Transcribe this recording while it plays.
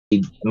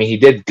he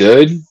did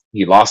good.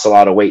 He lost a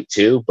lot of weight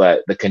too,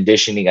 but the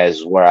conditioning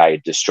is where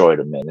I destroyed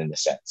him in a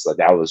sense. Like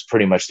that was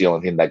pretty much the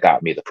only thing that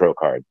got me the pro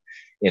card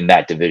in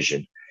that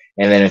division.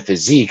 And then in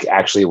physique,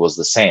 actually, it was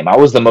the same. I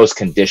was the most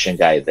conditioned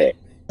guy there.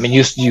 I mean,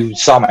 you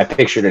saw my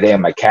picture today on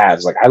my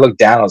calves. Like I looked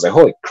down, I was like,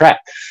 holy crap!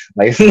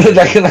 Like,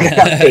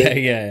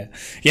 yeah.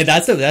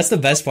 That's the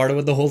best part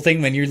about the whole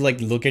thing, when you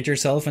like look at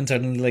yourself and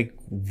suddenly like,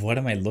 what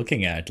am I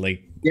looking at?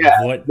 Like,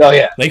 what? No,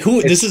 yeah. Like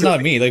who? This is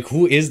not me. Like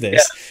who is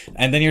this? Yeah.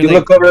 And then you're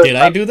like, look over, did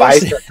I do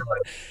this?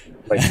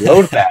 Like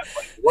load that.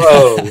 Like,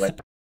 whoa. Like,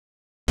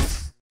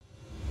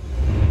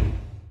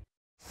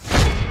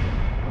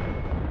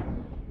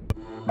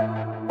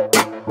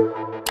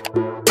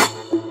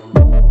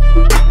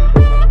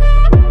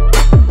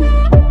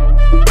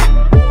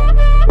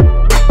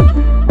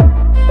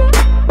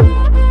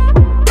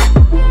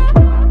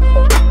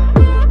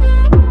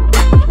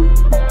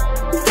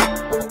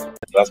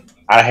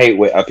 I hate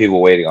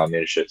people waiting on me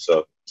and shit,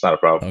 so it's not a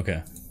problem.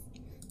 Okay.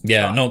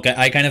 Yeah, no,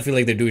 I kind of feel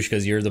like the douche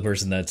because you're the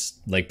person that's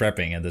like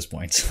prepping at this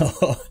point.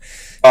 So,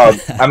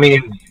 I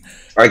mean,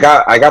 I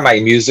got my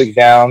music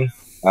down.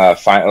 I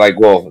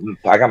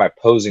got my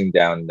posing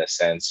down in a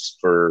sense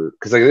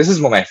because like this is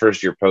my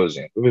first year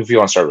posing. If you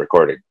want to start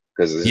recording,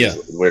 because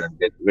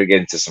we're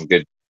getting to some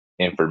good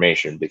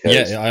information.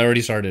 Because I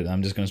already started.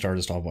 I'm just gonna start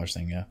a stopwatch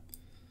thing. Yeah.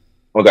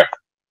 Okay.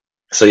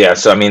 So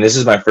I mean, this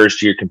is my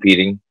first year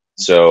competing.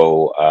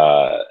 So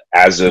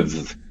as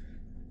of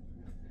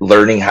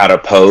learning how to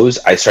pose,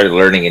 I started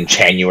learning in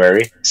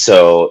January.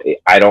 So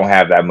I don't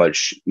have that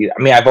much.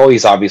 I mean, I've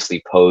always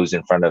obviously posed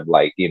in front of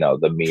like,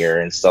 the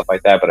mirror and stuff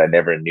like that, but I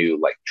never knew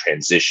like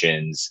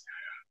transitions,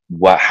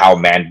 how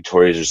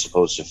mandatories are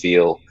supposed to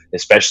feel,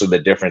 especially the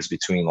difference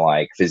between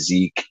like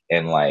physique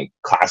and like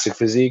classic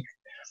physique.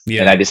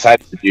 Yeah. And I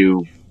decided to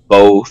do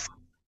both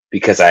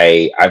because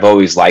I've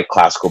always liked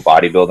classical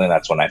bodybuilding.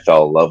 That's when I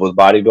fell in love with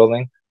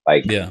bodybuilding.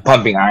 Like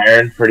Pumping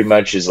Iron pretty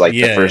much is like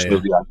the first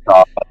movie I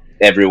saw.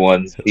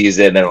 Everyone sees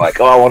it and they're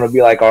like, oh, I want to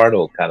be like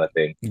Arnold kind of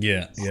thing.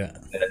 Yeah.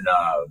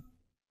 And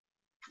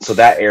so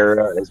that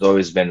era has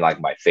always been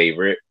like my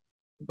favorite.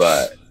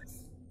 But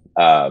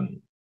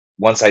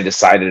once I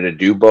decided to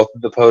do both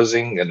of the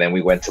posing, and then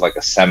we went to like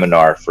a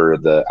seminar for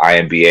the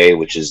IMBA,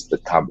 which is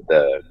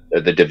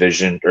the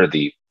division or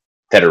the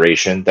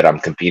federation that I'm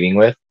competing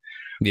with.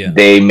 Yeah.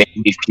 They made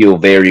me feel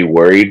very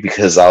worried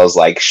because I was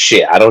like,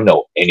 shit, I don't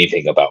know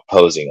anything about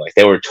posing. Like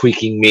they were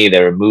tweaking me,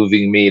 they were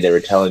moving me, they were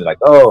telling me like,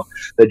 oh,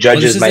 the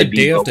judges might be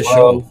the day of the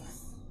show.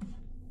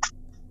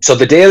 So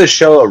the day of the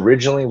show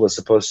originally was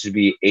supposed to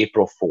be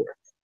April 4th.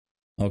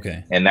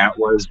 Okay. And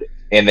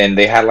then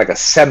they had like a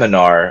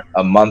seminar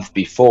a month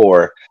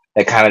before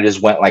that kind of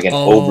just went like an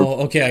over.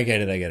 Okay, I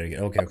get it.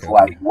 Okay.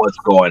 Like what's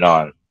going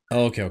on.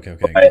 Okay.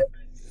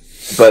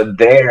 But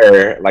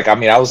there, like, I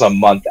mean, I was a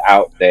month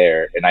out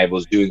there and I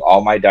was doing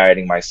all my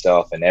dieting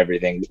myself and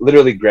everything.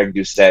 Literally, Greg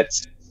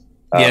Doucette's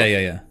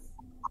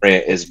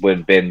has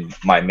been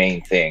my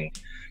main thing.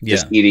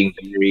 Just eating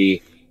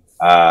very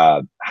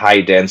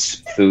high dense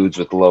foods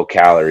with low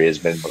calorie has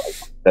been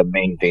the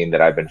main thing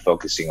that I've been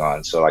focusing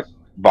on. So, like,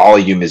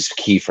 volume is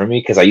key for me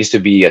because I used to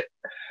be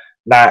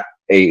not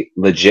a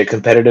legit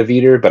competitive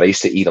eater, but I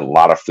used to eat a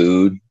lot of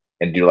food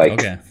and do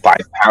like 5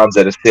 pounds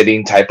at a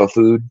sitting type of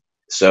food.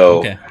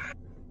 So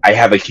I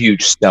have a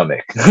huge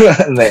stomach.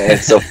 And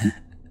so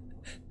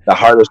the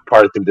hardest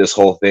part through this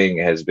whole thing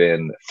has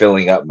been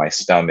filling up my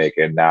stomach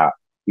and not,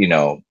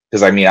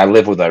 because I mean, I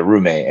live with my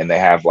roommate and they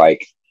have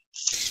like,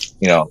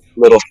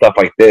 little stuff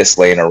like this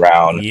laying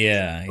around.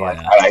 Like,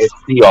 I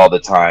see all the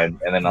time.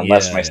 And then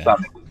unless my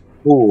stomach is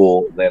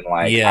full, then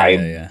like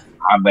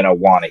I'm going to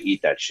want to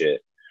eat that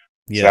shit.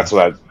 So that's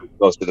what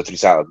goes to the 3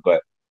 salads.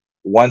 But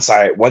once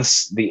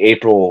the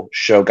April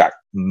show got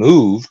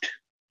moved,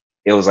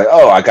 it was like,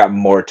 oh, I got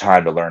more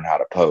time to learn how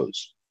to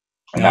pose.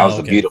 And that was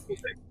the beautiful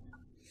thing.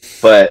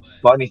 But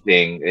funny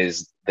thing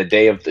is the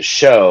day of the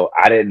show,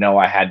 I didn't know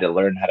I had to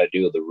learn how to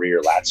do the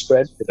rear lat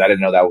spread because I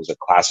didn't know that was a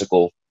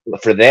classical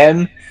for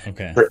them.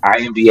 For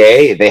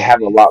IMBA, they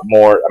have a lot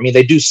more. I mean,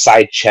 they do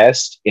side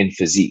chest in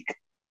physique,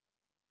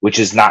 which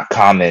is not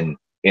common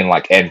in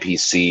like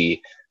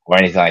NPC or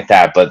anything like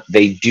that. But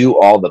they do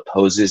all the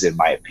poses, in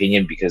my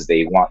opinion, because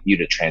they want you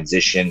to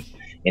transition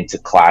into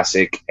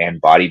classic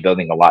and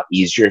bodybuilding a lot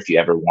easier if you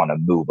ever want to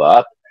move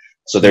up.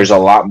 So there's a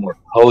lot more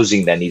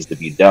posing that needs to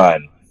be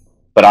done.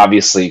 But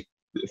obviously,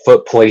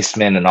 foot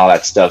placement and all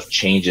that stuff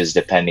changes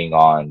depending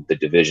on the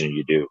division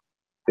you do.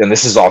 And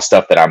this is all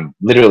stuff that I'm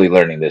literally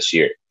learning this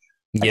year.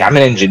 Like, I'm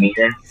an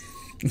engineer.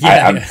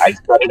 I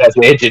started as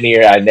an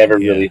engineer. I never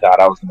really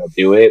thought I was going to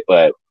do it.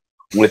 But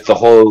with the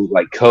whole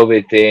like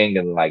COVID thing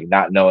and like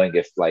not knowing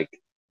if like,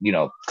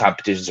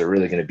 competitions are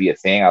really going to be a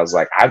thing, I was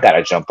like, I've got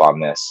to jump on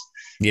this.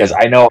 Because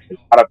I know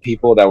a lot of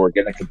people that were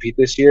going to compete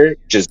this year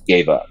just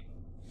gave up.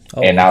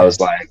 I was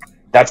like,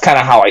 that's kind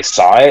of how I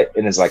saw it.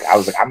 And I was like,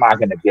 I'm not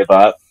going to give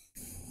up.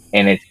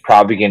 And it's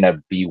probably going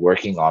to be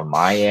working on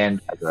my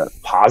end as a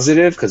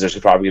positive because there's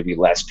probably going to be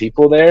less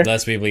people there.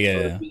 Less people,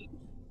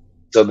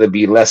 So there'd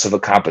be less of a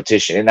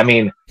competition. And I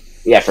mean,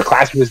 for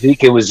class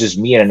physique, it was just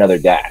me and another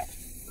guy.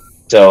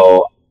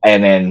 So,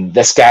 and then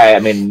this guy, I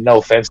mean, no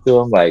offense to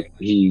him, like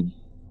I mean,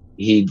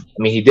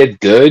 he did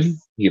good.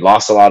 He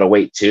lost a lot of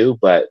weight too,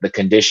 but the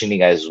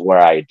conditioning is where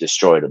I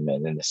destroyed him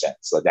in a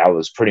sense. Like that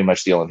was pretty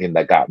much the only thing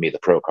that got me the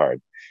pro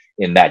card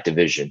in that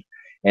division.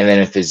 And then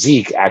in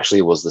physique, actually,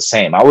 it was the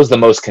same. I was the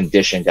most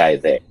conditioned guy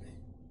there.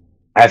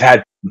 I've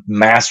had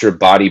master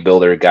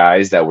bodybuilder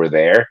guys that were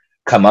there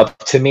come up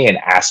to me and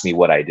ask me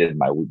what I did in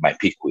my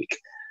peak week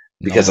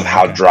because of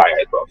how dry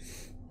I looked.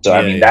 So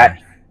I mean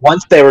that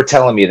once they were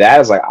telling me that, I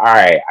was like, all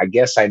right, I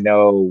guess I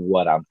know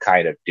what I'm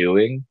kind of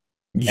doing.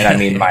 And I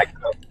mean,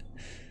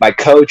 my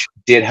coach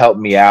did help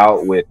me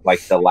out with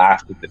like the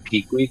last of the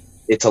peak week.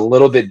 It's a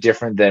little bit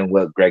different than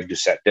what Greg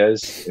Doucette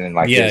does and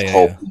like his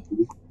whole peak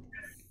week.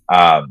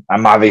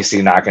 I'm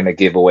obviously not going to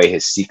give away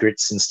his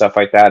secrets and stuff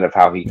like that of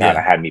how he kind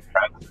of had me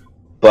prepped,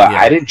 but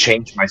I didn't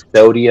change my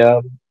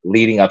sodium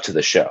leading up to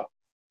the show.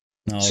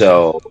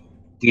 So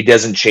he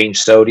doesn't change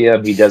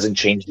sodium. He doesn't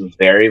change those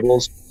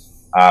variables.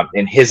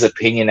 In his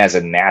opinion, as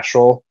a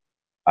natural,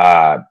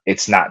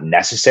 it's not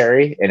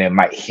necessary, and it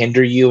might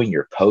hinder you in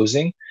your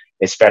posing,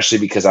 especially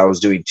because I was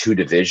doing 2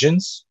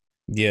 divisions.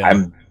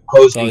 I'm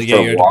posing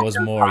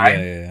for more.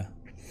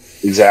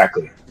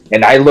 Exactly.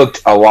 And I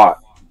looked a lot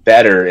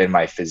better in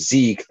my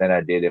physique than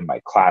I did in my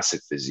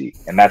classic physique,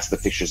 and that's the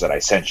pictures that I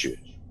sent you.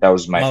 That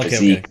was my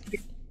physique.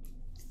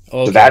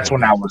 So that's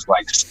when I was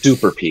like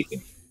super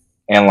peaking.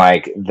 And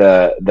like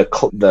the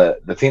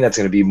thing that's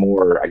going to be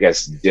more, I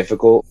guess,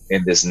 difficult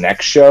in this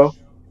next show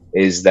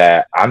is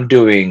that I'm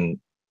doing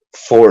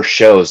 4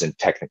 shows in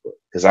technically,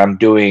 because I'm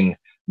doing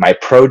my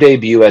pro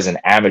debut as an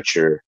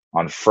amateur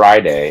on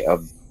Friday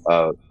of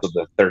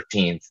the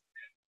 13th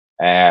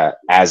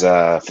as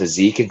a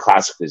physique and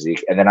classic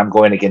physique, and then I'm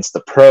going against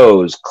the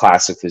pros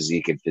classic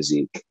physique and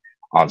physique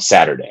on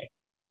Saturday.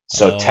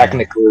 So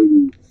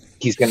technically,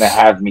 he's going to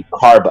have me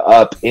carb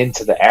up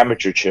into the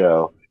amateur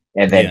show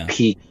and then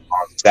peak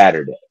on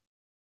Saturday,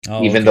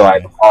 even though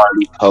I've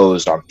already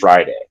posed on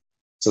Friday.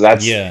 So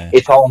that's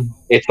it's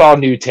all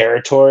new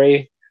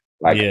territory.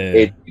 Like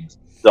it's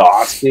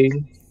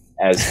exhausting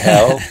as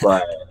hell,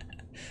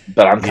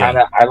 but I'm kind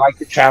of I like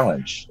the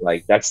challenge.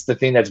 Like that's the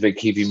thing that's been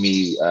keeping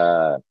me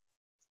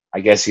I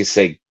guess you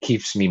say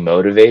keeps me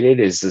motivated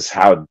is just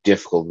how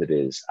difficult it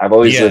is. I've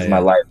always lived my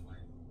life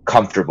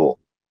comfortable,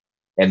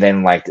 and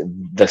then like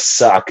the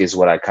suck is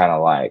what I kind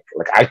of like.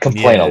 Like I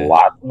complain a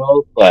lot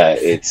though, but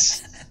it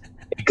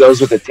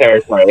goes with the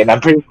territory, and I'm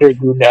pretty sure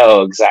you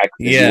know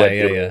exactly.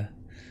 The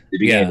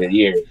beginning of the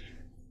year,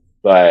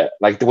 but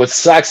like what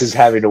sucks is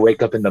having to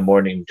wake up in the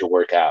morning to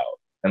work out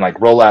and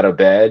like roll out of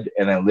bed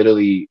and then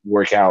literally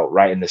work out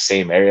right in the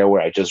same area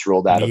where I just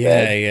rolled out of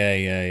bed.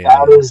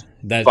 That is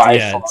by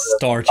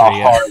far the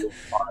hardest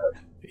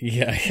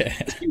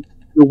part.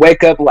 You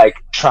wake up like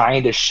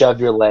trying to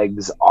shove your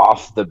legs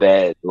off the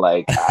bed.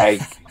 Like I'm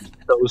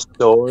so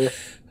sore,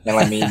 and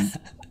I mean,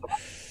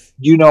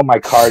 you know my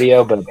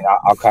cardio, but I mean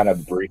I'll kind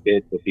of brief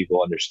it so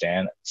people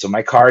understand. So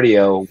my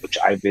cardio, which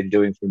I've been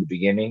doing from the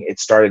beginning, it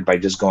started by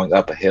just going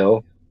up a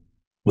hill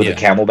with a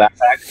camel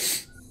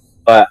backpack.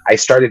 But I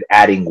started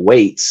adding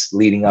weights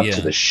leading up to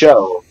the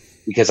show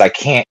because I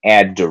can't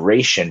add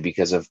duration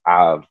because of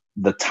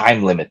the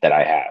time limit that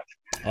I have.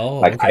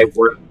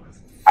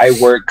 I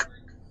work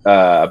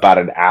about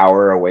an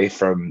hour away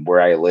from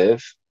where I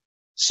live.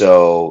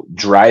 So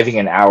driving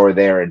an hour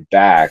there and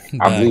back,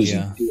 I'm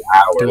losing 2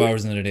 hours. 2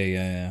 hours in a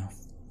day,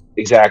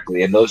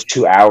 Exactly. And those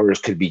 2 hours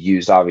could be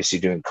used, obviously,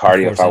 doing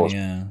cardio if I was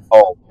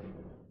home.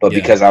 But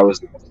because I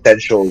was an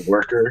essential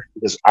worker,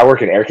 because I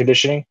work in air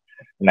conditioning,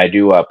 and I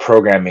do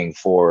programming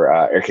for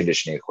air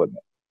conditioning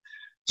equipment.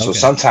 So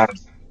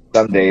sometimes,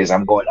 some days,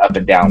 I'm going up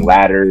and down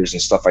ladders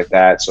and stuff like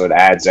that. So it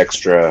adds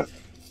extra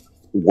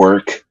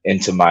work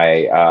into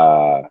my,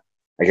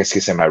 I guess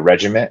you could say, my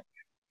regiment.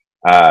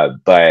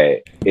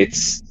 But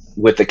it's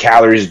with the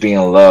calories being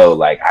low,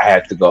 like I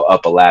have to go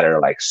up a ladder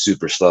like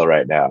super slow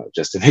right now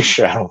just to make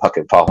sure I don't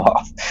fucking fall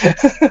off.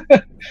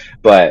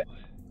 But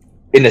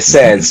in a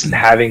sense,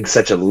 having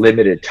such a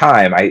limited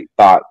time, I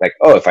thought like,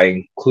 oh, if I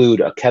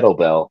include a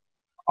kettlebell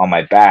on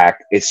my back,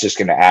 it's just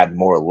going to add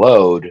more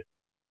load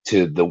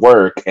to the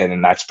work, and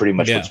then that's pretty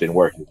much what's been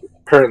working.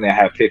 Currently, I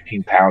have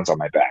 15 pounds on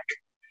my back,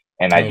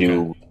 and I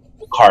do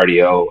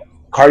cardio.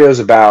 Cardio is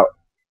about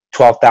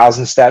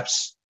 12,000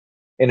 steps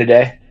in a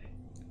day,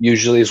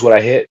 usually is what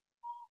I hit.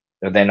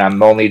 And then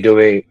I'm only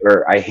doing,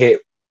 or I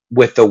hit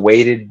with the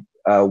weighted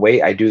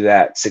weight, I do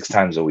that 6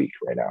 times a week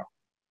right now.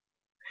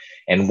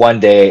 And one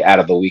day out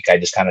of the week, I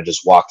just kind of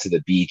just walk to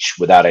the beach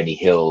without any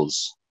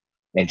hills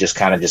and just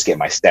kind of just get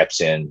my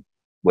steps in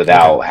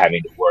without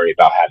having to worry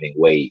about having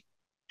weight.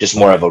 Just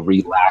more of a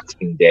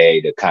relaxing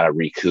day to kind of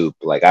recoup.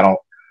 Like I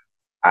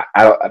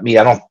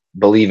don't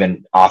believe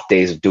in off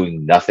days of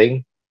doing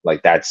nothing.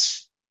 Like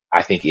that's,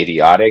 I think,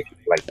 idiotic.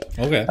 Like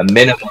a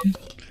minimum,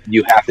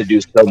 you have to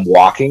do some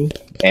walking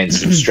and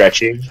some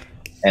stretching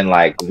and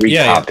like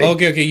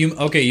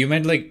recomping. You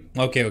meant like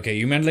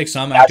you meant like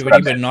some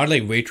activity, but not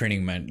like weight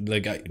training, man.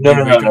 Like no.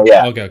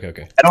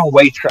 Okay. I don't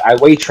I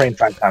weight train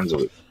 5 times a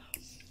week.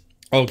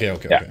 Okay.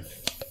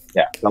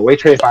 Yeah, so weight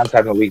training 5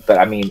 times a week, but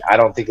I mean, I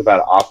don't think about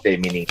an off day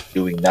meaning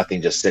doing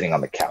nothing, just sitting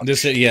on the couch.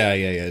 Just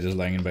just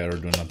lying in bed or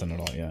doing nothing at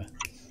all. Yeah.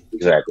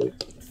 Exactly.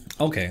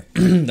 Okay,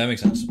 that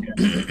makes sense.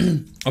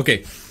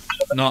 Okay,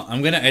 now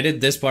I'm gonna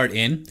edit this part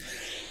in,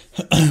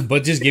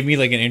 but just give me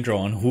like an intro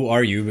on who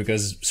are you,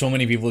 because so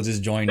many people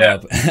just joined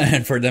up,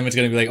 and for them it's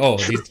gonna be like, oh,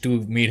 these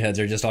two meatheads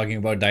are just talking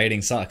about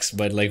dieting sucks,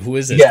 but like, who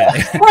is this guy?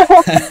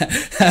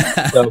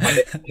 So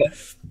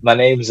my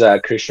name's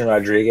Christian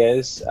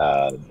Rodriguez.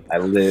 I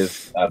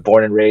live,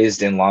 born and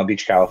raised in Long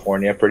Beach,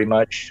 California, pretty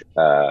much.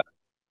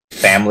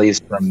 Family's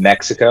from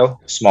Mexico,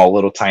 small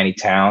little tiny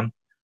town.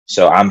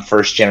 So I'm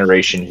first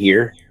generation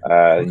here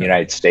in the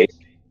United States.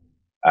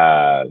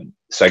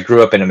 So I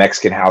grew up in a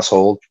Mexican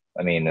household.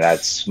 I mean,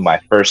 that's my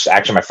first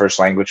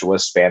language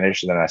was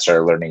Spanish, and then I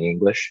started learning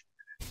English.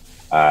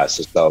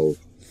 So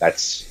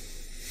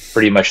that's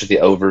pretty much the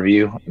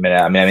overview. I mean,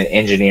 I'm an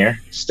engineer,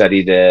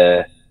 studied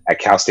at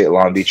Cal State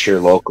Long Beach here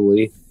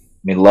locally.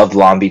 I mean, loved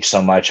Long Beach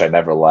so much I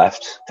never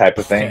left, type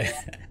of thing.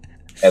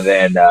 And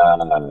then,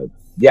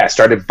 I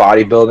started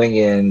bodybuilding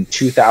in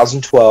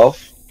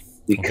 2012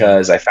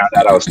 because I found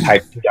out I was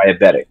type 2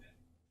 diabetic.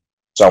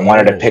 So I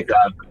wanted to pick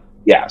up.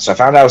 Yeah, so I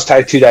found out I was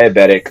type 2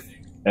 diabetic,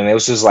 and it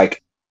was just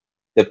like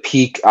the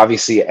peak.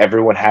 Obviously,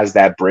 everyone has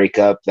that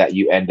breakup that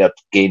you end up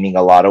gaining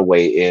a lot of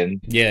weight in.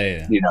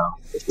 Yeah. You know,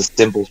 it's a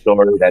simple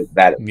story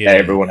that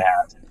everyone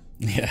has.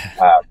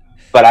 Yeah.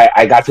 But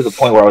I got to the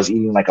point where I was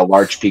eating like a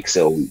large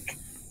pizza a week.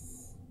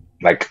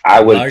 Like I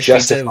would large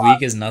pizza a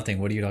week is nothing.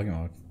 What are you talking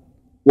about?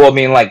 Well, I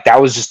mean, like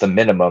that was just the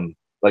minimum.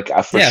 Like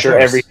sure,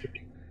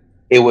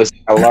 it was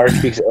a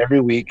large pizza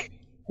every week,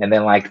 and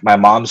then like my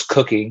mom's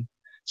cooking,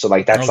 so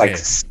like that's like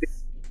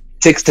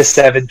 6 to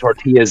 7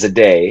 tortillas a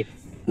day.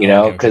 You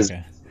know, because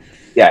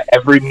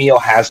every meal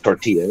has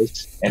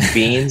tortillas and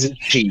beans and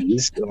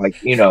cheese, and like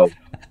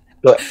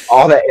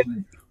all that.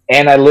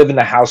 And I live in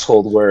a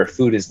household where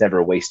food is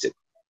never wasted.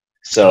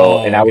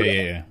 So you know what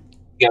I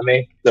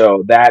mean?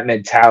 So that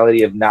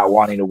mentality of not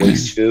wanting to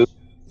waste food,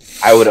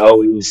 I would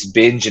always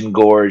binge and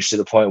gorge to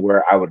the point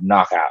where I would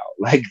knock out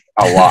like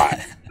a lot.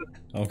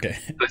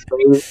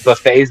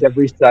 Buffets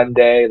every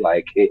Sunday,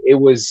 like it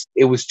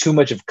was too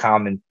much of a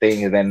common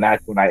thing. And then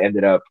that's when I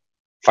ended up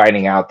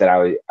finding out that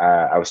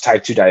I was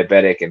type 2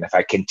 diabetic, and if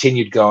I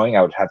continued going,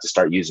 I would have to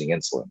start using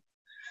insulin.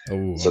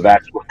 So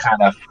that's what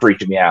kind of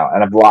freaked me out.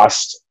 And I've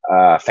lost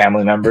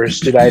family members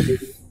to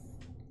diabetes.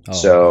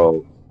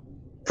 So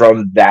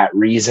from that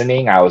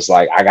reasoning, I was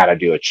like, I got to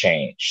do a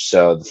change.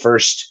 So the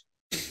first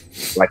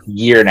like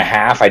year and a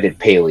half, I did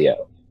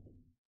paleo.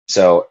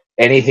 So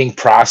anything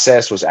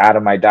processed was out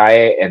of my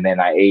diet. And then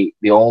I ate,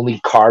 the only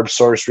carb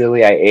source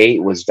really I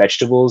ate was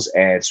vegetables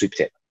and sweet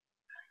potato.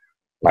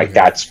 Like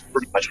that's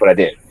pretty much what I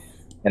did.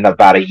 In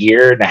about a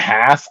year and a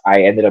half,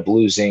 I ended up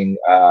losing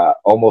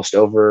almost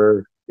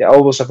 100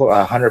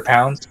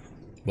 pounds.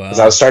 Wow. Because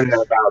I was starting at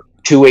about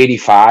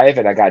 285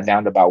 and I got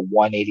down to about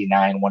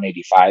 189,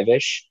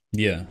 185-ish.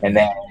 Yeah. And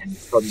then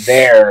from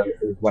there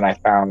is when I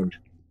found,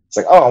 it's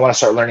like, oh, I want to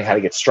start learning how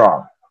to get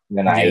strong. And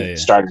then I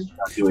started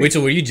doing. Wait,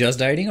 so were you just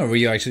dieting, or were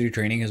you actually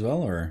training as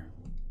well, or?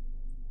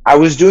 I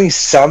was doing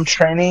some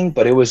training,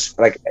 but it was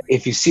like,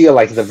 if you see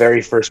like the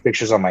very first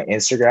pictures on my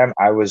Instagram,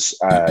 I was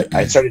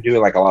I started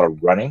doing like a lot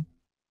of running.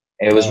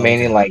 And it was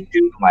mainly like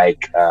doing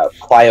like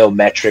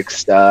plyometric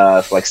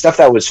stuff, like stuff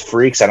that was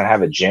free because I don't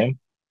have a gym.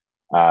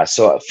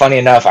 So funny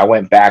enough, I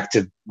went back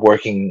to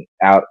working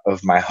out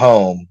of my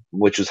home,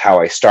 which was how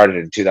I started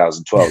in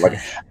 2012. Like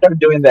I started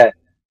doing that.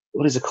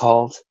 What is it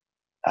called?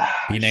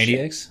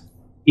 P90X?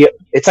 Yeah,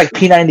 it's like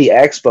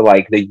P90X, but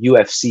like the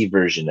UFC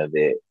version of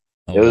it.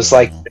 It was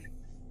like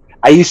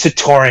I used to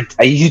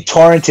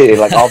torrented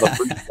like all the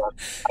free stuff.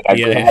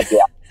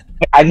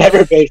 I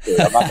never paid for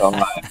it. I'm not gonna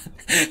lie.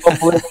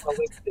 Hopefully, I'm gonna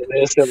listen to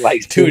this in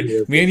like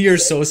dude, me and you are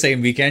so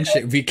same. We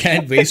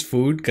can't waste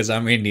food because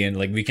I'm Indian.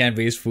 Like we can't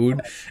waste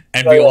food,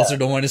 and we also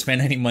don't want to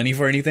spend any money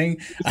for anything.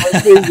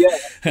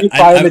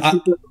 I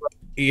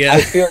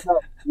feel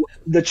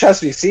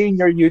trust me, seeing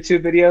your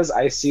YouTube videos,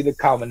 I see the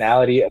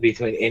commonality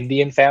between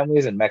Indian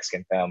families and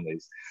Mexican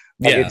families.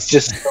 Like, it's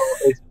just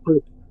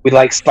we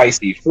like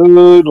spicy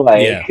food.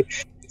 Like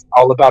it's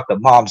all about the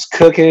mom's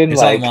cooking.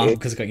 It's like all mom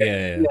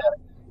cooking.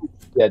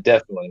 Yeah,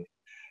 definitely.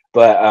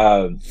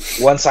 But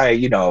once I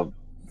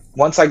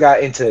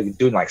got into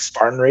doing like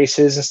Spartan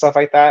races and stuff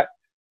like that,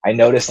 I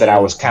noticed that I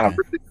was kind of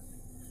really,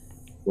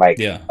 like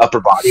upper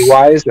body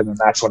wise, and then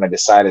that's when I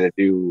decided to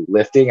do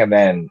lifting. And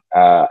then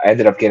I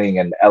ended up getting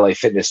an LA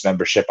Fitness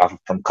membership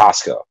from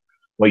Costco,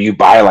 where you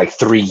buy like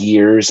 3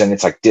 years and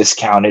it's like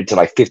discounted to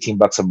like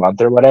 $15 a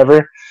month or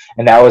whatever.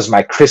 And that was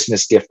my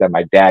Christmas gift that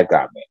my dad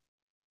got me.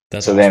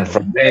 So then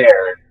from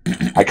there,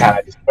 I kind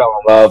of just fell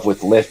in love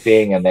with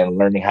lifting and then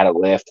learning how to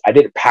lift. I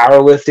did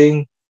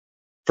powerlifting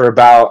for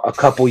about a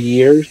couple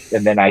years,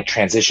 and then I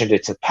transitioned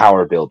it to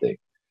power building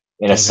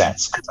in a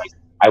sense. Because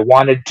I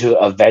wanted to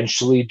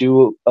eventually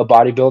do a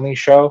bodybuilding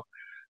show,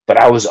 but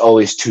I was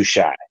always too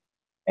shy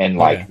and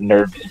like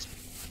nervous.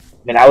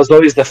 And I was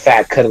always the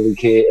fat cuddly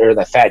kid or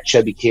the fat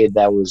chubby kid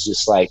that was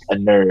just like a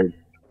nerd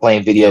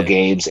playing video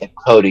games and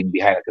coding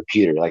behind a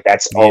computer. Like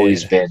that's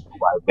always been who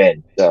I've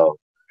been. So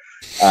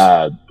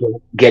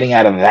getting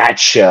out of that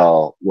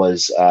shell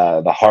was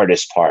the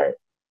hardest part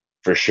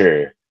for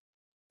sure.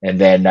 And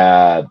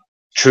then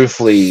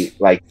truthfully,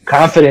 like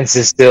confidence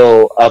is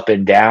still up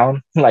and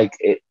down, like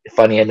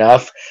funny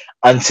enough,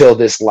 until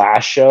this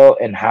last show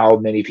and how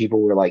many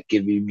people were like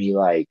giving me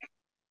like,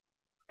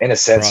 in a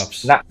sense,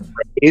 props. not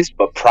praise,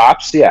 but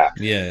props. Yeah.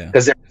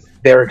 Because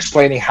they're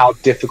explaining how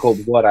difficult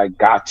what I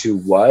got to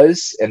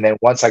was. And then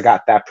once I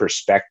got that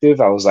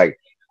perspective, I was like,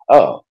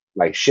 oh,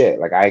 like shit,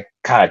 like I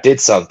kind of did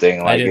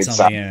something. Like I did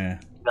something.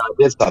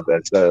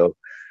 So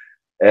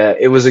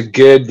it was a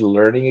good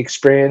learning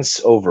experience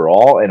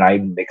overall. And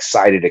I'm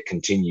excited to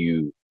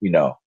continue,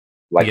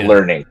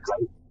 learning.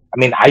 I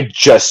mean, I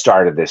just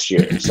started this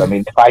year. So, I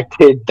mean, if I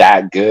did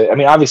that good, I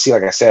mean, obviously,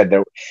 like I said,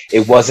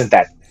 it wasn't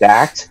that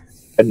stacked.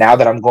 But now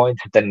that I'm going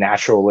to the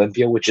NATTY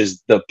Olympia, which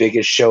is the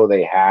biggest show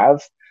they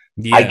have,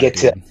 I get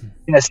to,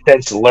 in a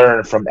sense,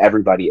 learn from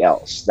everybody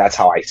else. That's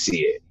how I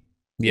see it.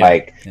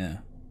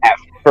 At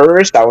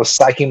first, I was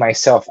psyching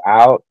myself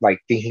out, like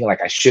thinking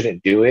like I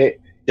shouldn't do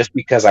it just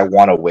because I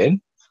want to win.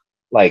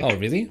 Like, oh,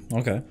 really?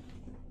 Okay.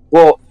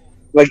 Well,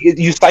 like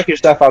you psych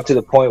yourself out to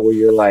the point where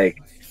you're like,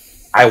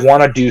 I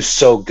want to do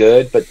so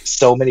good, but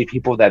so many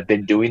people that have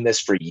been doing this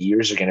for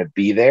years are going to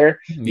be there.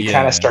 You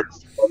kind of start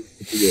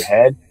into your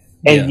head,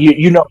 and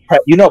you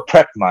know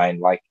prep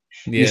mind. Like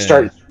you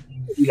start,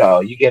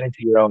 you get into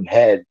your own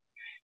head.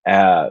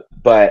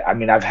 But I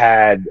mean, I've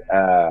had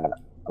a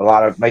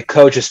lot of my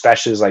coach,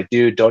 especially, is like,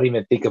 dude, don't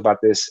even think about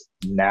this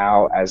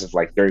now, as of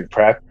like during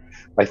prep.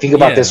 Like think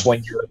about this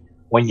when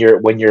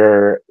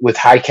you're with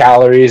high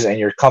calories and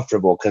you're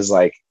comfortable, because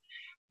like,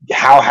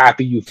 how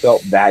happy you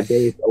felt that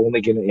day is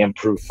only going to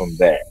improve from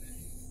there.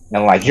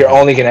 And like, you're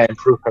only going to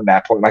improve from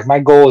that point. Like my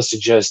goal is to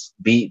just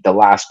beat the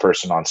last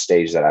person on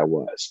stage that I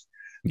was.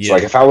 So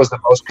like, if I was the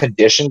most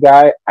conditioned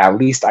guy, at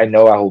least I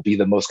know I will be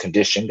the most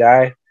conditioned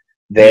guy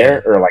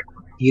there, or like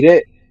repeat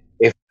it.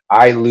 If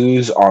I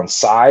lose on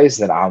size,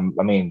 then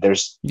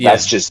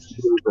that's just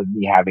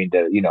me having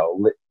to,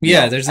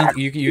 there's nothing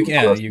you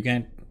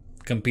can't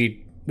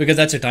compete, because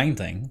that's a time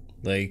thing.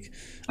 Like,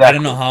 I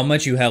don't know how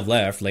much you have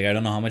left. Like, I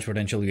don't know how much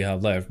potential you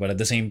have left. But at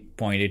the same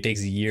point, it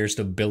takes years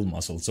to build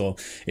muscle. So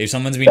if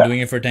someone's been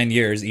doing it for 10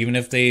 years, even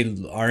if they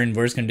are in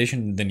worse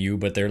condition than you,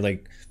 but they're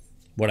like,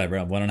 whatever,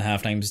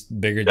 1.5 times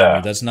bigger than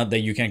you, that's not that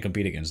you can't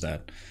compete against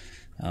that.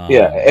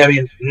 I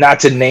mean, not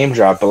to name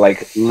drop, but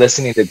like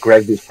listening to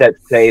Greg Doucette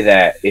say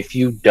that if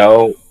you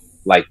don't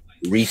like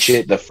reach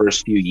it the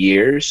first few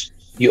years,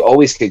 you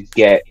always could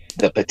get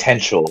the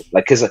potential.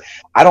 Like, because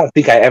I don't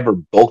think I ever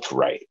bulked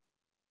right.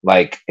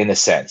 Like, in a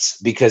sense,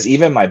 because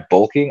even my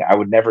bulking, I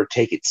would never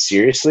take it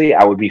seriously.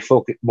 I would be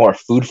more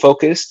food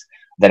focused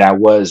than I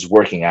was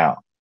working out,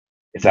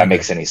 if that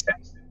makes any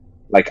sense.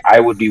 Like, I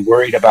would be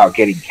worried about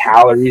getting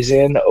calories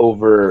in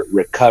over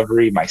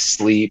recovery, my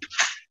sleep.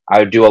 I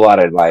would do a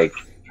lot of I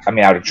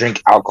would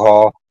drink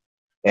alcohol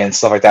and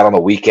stuff like that on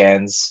the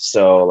weekends.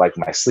 So like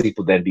my sleep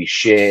would then be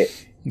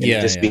shit.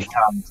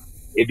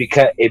 It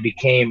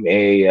became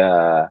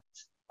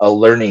a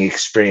learning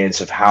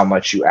experience of how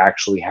much you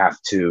actually have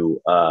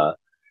to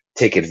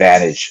take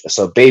advantage.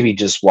 So baby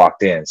just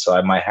walked in, so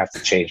I might have to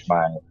change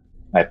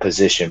my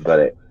position,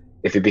 but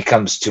if it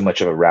becomes too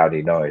much of a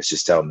rowdy noise,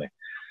 just tell me.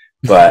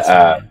 But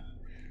I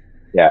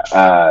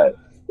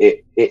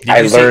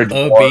learned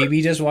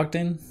baby just walked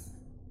in.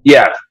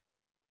 Yeah,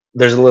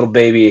 there's a little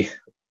baby.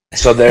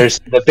 So there's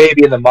the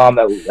baby and the mom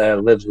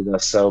that lives with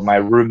us. So my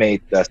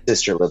roommate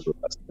sister lives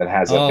with us and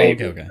has a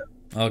baby. Okay.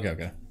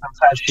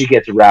 Sometimes she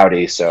gets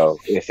rowdy, so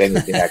if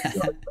anything, I can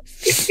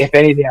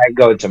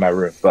go into my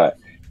room. But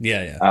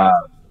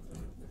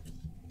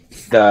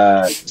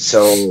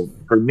so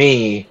for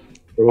me,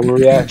 where were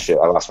we at? Shit,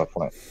 I lost my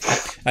point.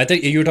 I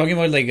think you were talking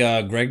about like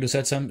Greg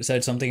said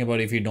something about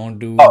if you don't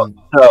do.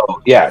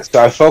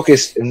 So I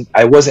focused, and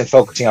I wasn't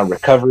focusing on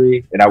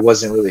recovery, and I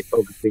wasn't really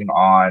focusing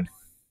on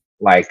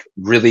like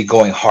really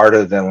going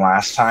harder than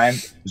last time.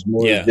 It was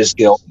more just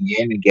going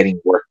in and getting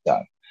work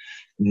done.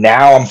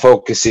 Now I'm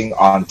focusing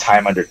on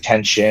time under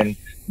tension.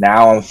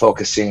 Now I'm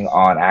focusing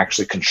on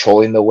actually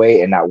controlling the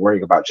weight and not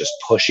worrying about just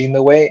pushing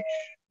the weight.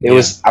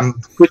 I'm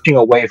switching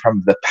away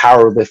from the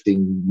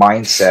powerlifting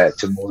mindset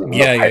to more of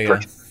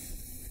hypertrophy.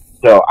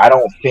 So I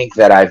don't think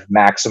that I've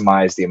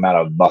maximized the amount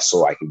of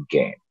muscle I can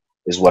gain,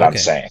 is what I'm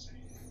saying.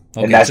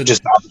 And that's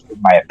just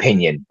my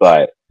opinion,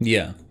 but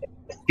I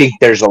think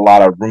there's a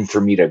lot of room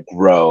for me to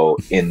grow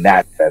in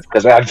that sense,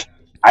 because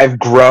I've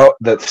grown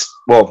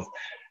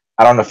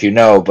I don't know if you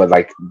know, but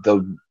like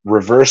the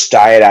reverse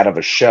diet out of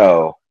a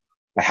show,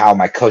 how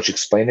my coach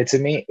explained it to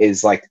me,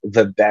 is like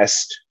the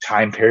best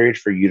time period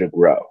for you to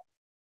grow,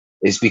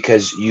 is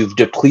because you've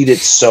depleted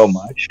so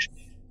much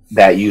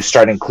that you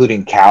start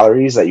including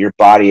calories, that your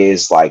body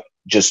is like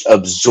just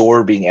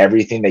absorbing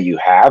everything that you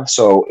have.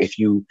 So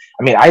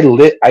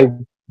I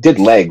did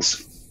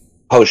legs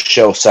post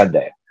show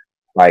Sunday.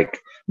 Like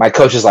my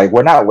coach is like,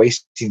 we're not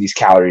wasting these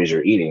calories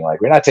you're eating. Like,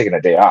 we're not taking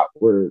a day off.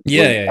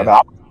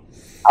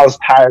 I was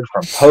tired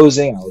from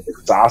posing. I was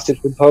exhausted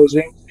from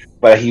posing.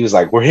 But he was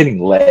like, "We're hitting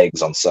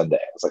legs on Sunday."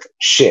 I was like,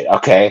 "Shit,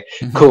 okay,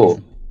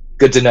 cool,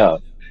 good to know."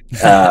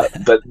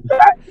 But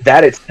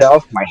that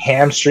itself, my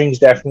hamstrings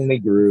definitely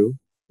grew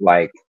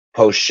like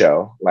post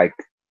show, like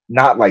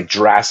not like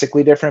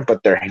drastically different,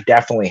 but they're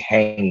definitely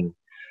hanging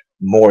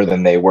more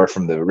than they were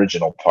from the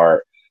original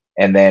part.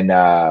 And then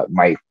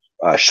my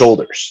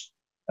shoulders,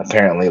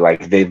 apparently,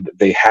 like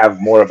they have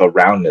more of a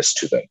roundness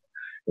to them.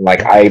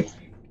 Like I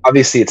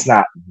obviously it's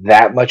not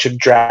that much of a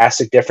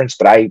drastic difference,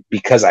 but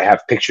because I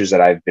have pictures that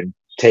I've been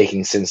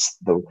taking since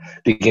the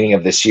beginning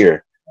of this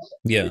year.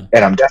 Yeah.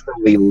 And I'm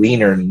definitely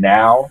leaner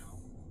now.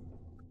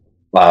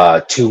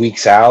 2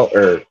 weeks out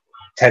or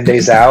 10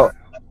 days out,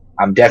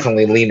 I'm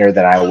definitely leaner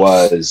than I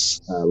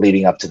was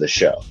leading up to the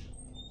show.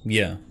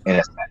 Yeah. In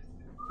a sense.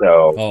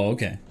 So. Oh,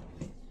 okay.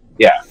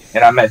 Yeah,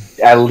 and I'm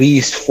at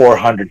least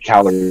 400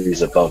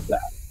 calories above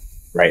that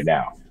right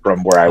now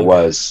from where I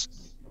was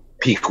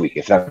peak week,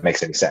 if that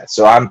makes any sense.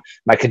 So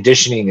my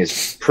conditioning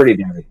is pretty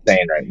damn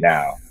insane right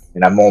now,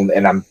 and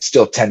I'm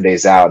still 10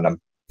 days out, and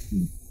I'm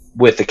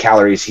with the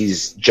calories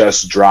he's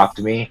just dropped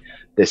me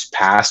this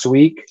past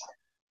week.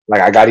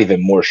 Like I got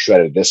even more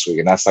shredded this week,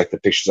 and that's like the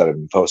pictures that I've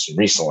been posting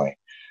recently.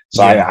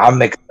 So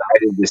I'm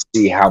excited to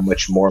see how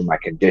much more my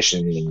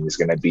conditioning is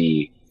going to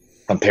be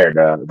compared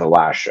to the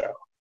last show.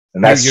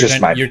 And that's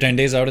you're 10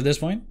 days out at this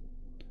point?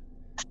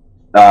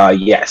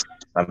 Yes,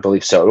 I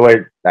believe so. We're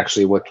in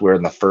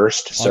the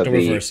 1st. So October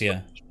 1st,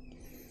 yeah.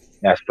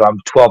 Yeah, so I'm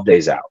 12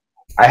 days out.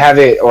 I have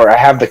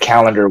the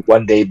calendar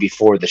one day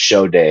before the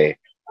show day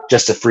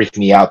just to freak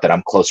me out that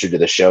I'm closer to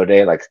the show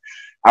day. Like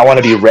I want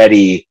to be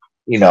ready,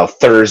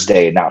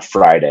 Thursday, not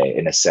Friday,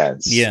 in a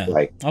sense. Yeah.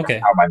 Like okay.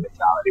 How my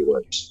mentality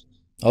works.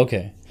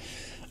 Okay.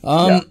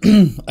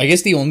 I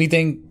guess the only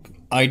thing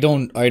I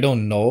don't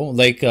know.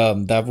 Like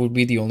that would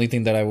be the only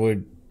thing that I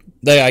would,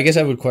 I guess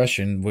I would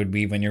question would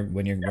be when your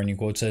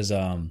quote says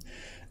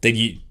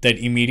that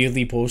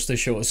immediately post the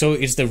show. So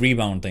it's the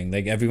rebound thing.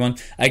 Like everyone,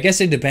 I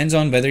guess it depends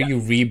on whether you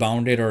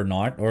rebound it or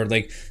not. Or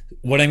like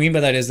what I mean by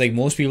that is like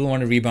most people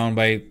want to rebound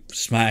by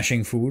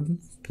smashing food,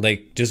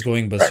 like just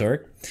going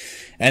berserk. Right.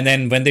 And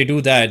then when they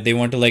do that, they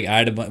want to like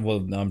add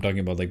I'm talking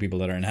about like people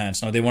that are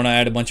enhanced. Now they want to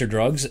add a bunch of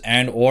drugs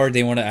or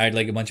they want to add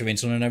like a bunch of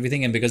insulin and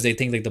everything. And because they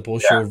think like the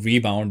post-show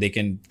rebound, they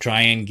can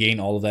try and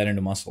gain all of that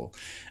into muscle.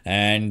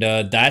 And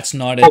that's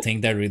not a thing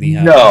that really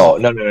happens.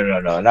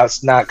 No.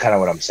 That's not kind of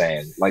what I'm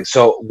saying. Like,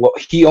 so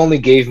he only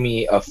gave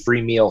me a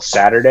free meal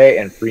Saturday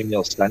and free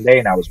meal Sunday,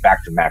 and I was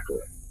back to macro.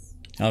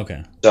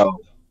 Okay. So,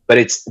 but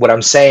what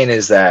I'm saying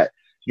is that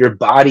your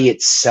body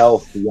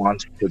itself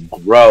wants to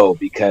grow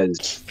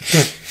because...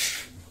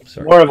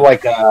 more of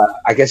like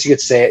I guess you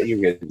could say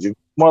you're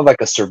more of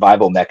like a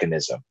survival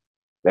mechanism.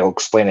 They'll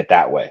explain it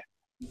that way.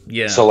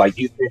 Yeah. So like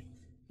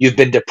you've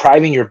been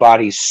depriving your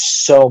body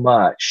so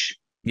much.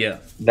 Yeah.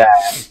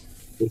 That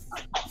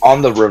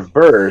on the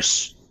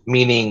reverse,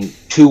 meaning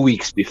 2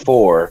 weeks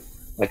before,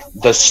 like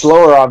the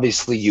slower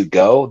obviously you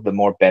go, the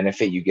more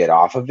benefit you get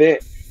off of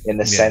it. In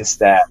the sense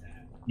that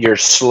you're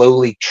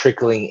slowly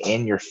trickling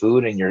in your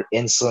food and your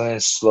insulin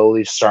is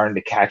slowly starting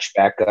to catch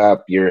back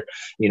up. Your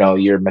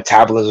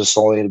metabolism is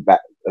slowly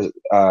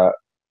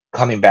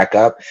coming back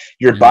up.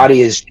 Your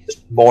body is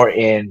just more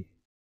in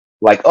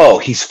like, oh,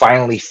 he's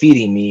finally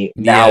feeding me.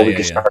 Now we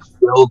can start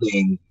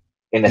building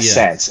in a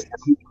sense.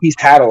 He's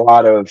had a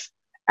lot of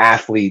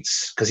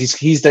athletes because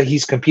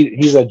he's competed.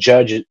 He's a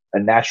judge, a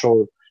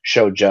natural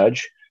show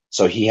judge.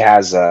 So he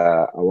has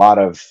a lot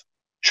of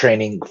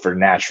training for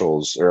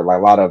naturals or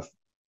a lot of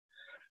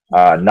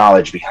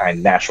knowledge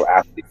behind natural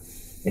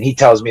athletes, and he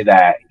tells me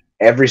that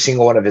every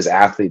single one of his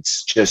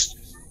athletes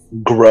just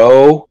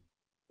grow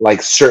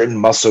like certain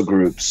muscle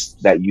groups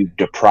that you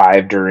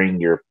deprive during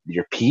your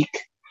peak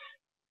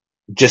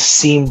just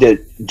seem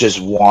to just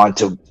want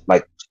to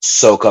like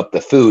soak up the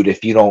food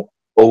if you don't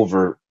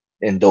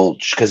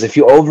overindulge. Because if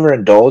you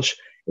overindulge,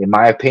 in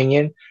my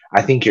opinion,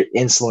 I think your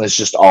insulin is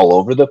just all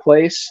over the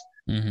place,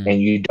 and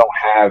you don't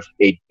have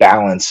a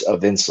balance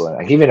of insulin.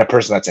 Like even a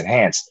person that's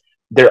enhanced,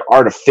 they're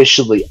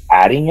artificially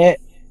adding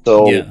it,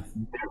 so their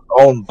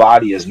own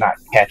body is not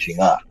catching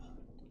up.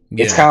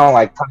 It's kind of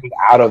like coming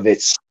out of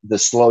it the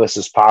slowest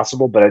as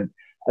possible. But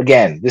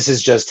again, this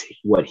is just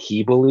what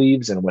he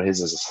believes and what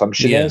his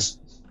assumption is.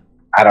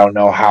 I don't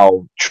know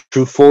how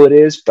truthful it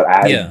is, but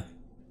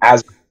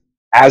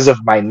as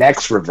of my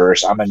next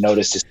reverse, I'm gonna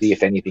notice to see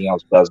if anything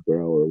else does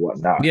grow or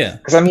whatnot. Yeah,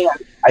 because I mean,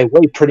 I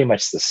weigh pretty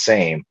much the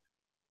same.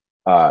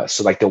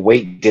 So like the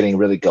weight didn't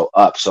really go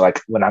up. So like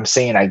when I'm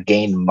saying I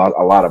gained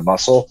a lot of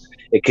muscle,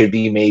 it could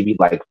be maybe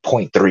like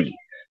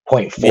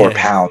 0.4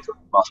 pounds of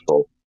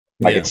muscle.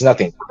 Like it's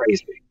nothing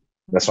crazy.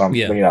 That's what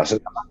I'm, so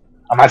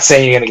I'm not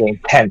saying you're gonna gain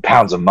 10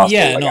 pounds of muscle.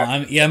 Yeah,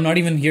 Like no, I'm not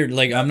even here.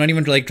 Like, I'm not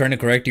even like trying to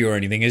correct you or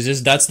anything. It's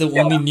just that's the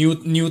only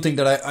new thing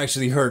that I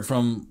actually heard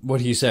from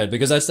what he said,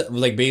 because that's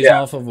like based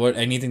yeah, off of what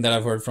anything that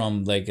I've heard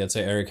from, like, let's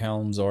say Eric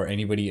Helms or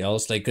anybody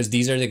else. Like, because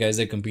these are the guys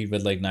that compete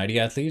with like natty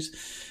athletes,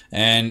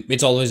 and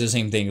it's always the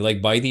same thing.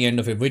 Like by the end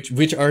of it,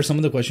 which are some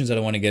of the questions that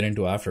I want to get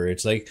into after.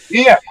 It's like,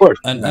 yeah, of course.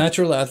 a Yeah.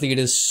 natural athlete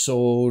is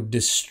so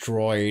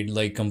destroyed,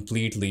 like,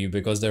 completely,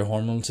 because their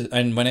hormones,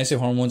 and when I say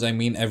hormones, I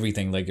mean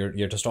everything. Like your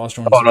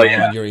testosterone is Oh no, gone,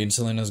 yeah. your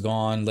insulin is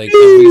gone, like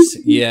yes,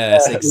 Yeah,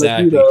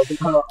 exactly.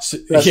 So,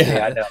 trust me,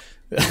 I yeah.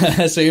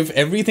 know. So if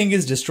everything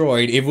is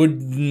destroyed, it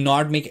would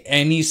not make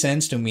any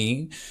sense to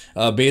me,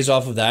 based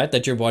off of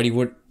that your body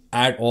would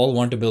at all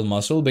want to build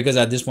muscle, because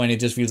at this point it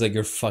just feels like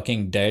you're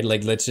fucking dead.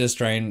 Like, let's just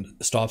try and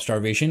stop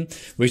starvation,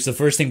 which the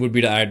first thing would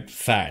be to add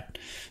fat.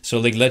 So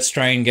like, let's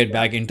try and get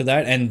back into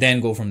that and then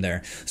go from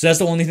there. So that's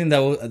the only thing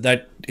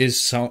that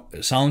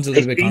sounds a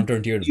little bit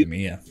counterintuitive to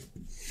me. Yeah.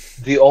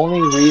 The only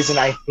reason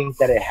I think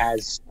that it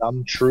has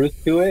some truth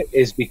to it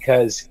is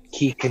because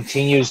he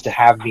continues to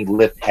have me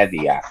lift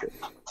heavy after.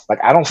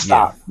 Like, I don't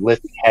stop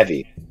lifting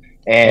heavy,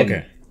 and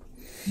Okay.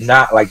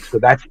 not like,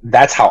 so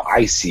that's how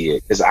I see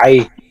it. Because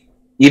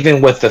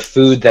even with the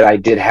food that I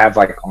did have,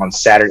 like on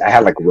Saturday, I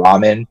had like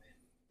ramen,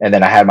 and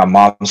then I had my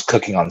mom's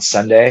cooking on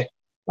Sunday,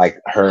 like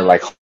her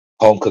like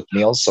home cooked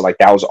meals. So like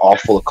that was all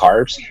full of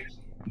carbs.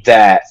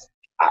 That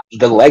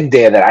the leg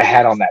day that I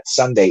had on that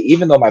Sunday,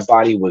 even though my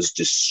body was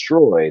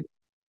destroyed,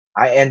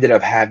 I ended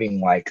up having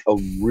like a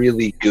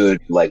really good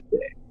leg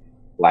day.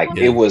 Like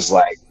it was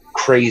like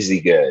crazy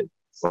good.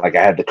 Like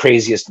I had the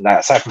craziest,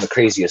 aside from the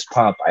craziest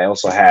pump, I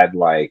also had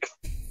like,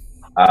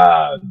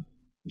 I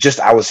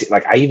was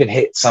like, I even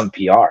hit some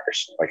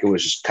PRs. Like it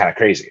was just kind of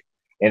crazy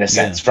in a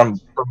sense from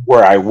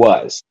where I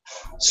was.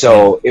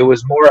 So it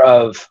was more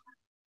of,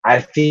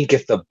 I think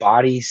if the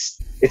body's,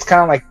 it's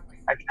kind of like,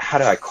 how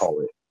do I call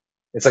it?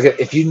 It's like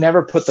if you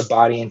never put the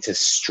body into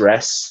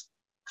stress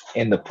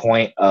in the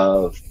point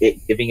of it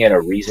giving it a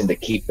reason to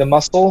keep the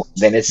muscle,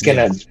 then it's going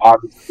to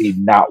obviously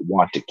not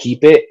want to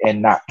keep it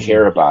and not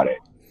care about it.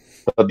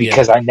 But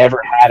because I never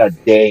had a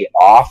day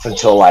off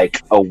until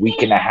like a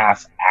week and a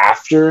half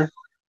after,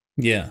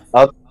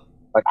 like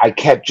I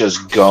kept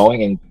just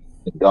going and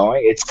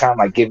going. It's kind of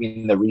like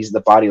giving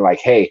the body like,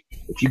 hey,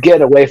 if you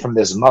get away from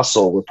this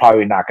muscle, we're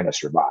probably not going to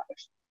survive.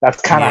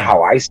 That's kind of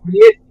how I see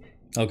it.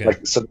 Okay.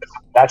 Like, so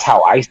that's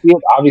how I see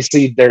it.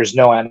 Obviously, there's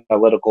no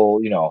analytical,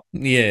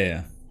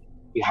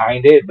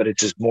 behind it, but it's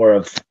just more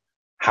of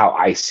how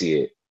I see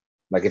it.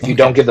 Like if you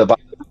don't give the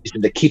body a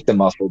reason to keep the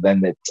muscle,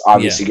 then it's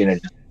obviously going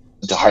to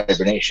into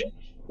hibernation.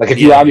 Like if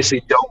you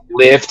obviously don't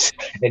lift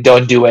and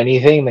don't do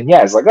anything, then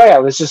it's like, oh yeah,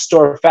 let's just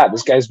store fat.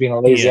 This guy's being a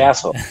lazy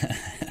asshole. I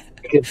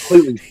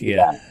completely see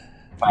that, in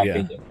my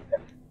opinion.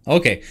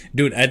 Okay,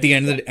 dude. At the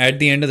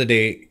end of the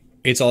day,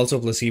 it's also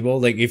placebo.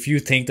 Like if you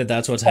think that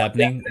that's what's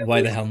happening,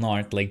 why the hell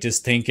not? Like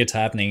just think it's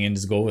happening and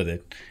just go with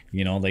it.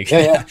 Like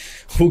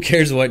who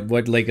cares what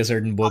like a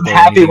certain book? I'm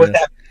happy with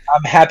that.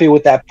 I'm happy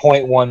with that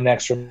 0.1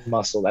 extra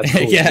muscle. That's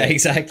cool.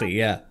 Exactly.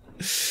 Yeah.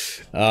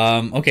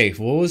 Okay,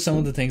 what was some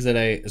of the things that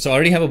I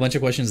already have a bunch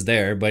of questions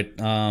there, but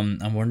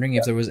I'm wondering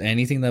if there was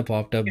anything that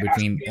popped up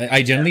between.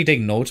 I generally take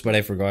notes, but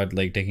I forgot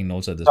like taking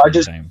notes at this point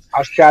in time.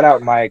 I'll shout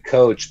out my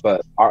coach,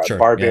 but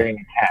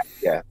Barbarian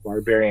Hack,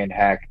 Barbarian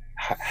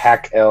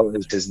Hack L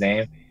is his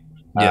name.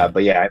 But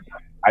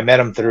I met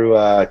him through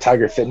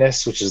Tiger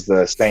Fitness, which is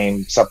the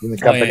same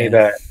supplement company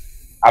that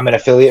I'm an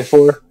affiliate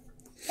for.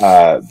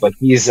 But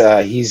he's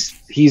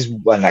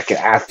like an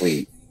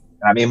athlete.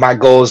 I mean, my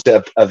goal is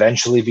to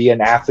eventually be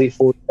an athlete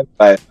for him,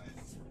 but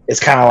it's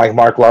kind of like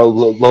Mark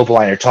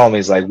Lobeliner told me,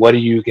 he's like, what are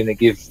you going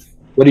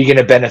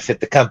to benefit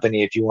the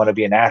company if you want to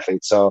be an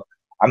athlete? So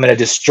I'm going to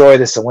destroy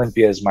this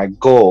Olympia as my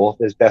goal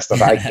as best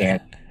as I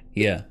can.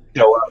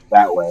 Show up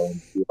that way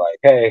and be like,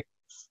 hey,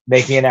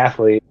 make me an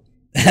athlete.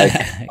 Like,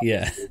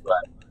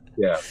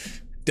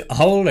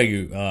 How old are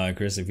you,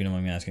 Chris, if you don't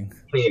mind me asking?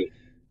 28.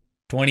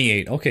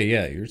 28. Okay,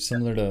 yeah, you're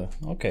similar to.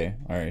 Okay,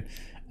 all right.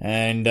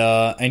 And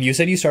you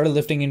said you started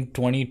lifting in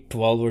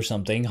 2012 or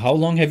something. How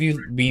long have you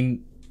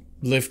been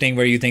lifting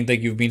where you think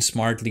that you've been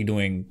smartly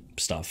doing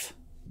stuff?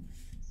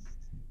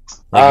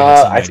 Like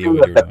I feel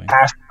like the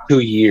past 2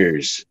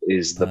 years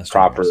is the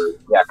proper,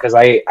 because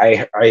I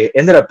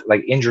ended up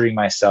like injuring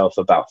myself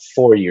about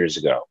 4 years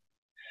ago.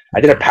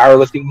 I did a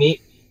powerlifting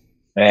meet,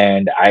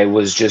 and I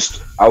was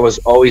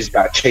always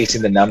about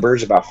chasing the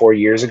numbers about 4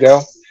 years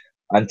ago,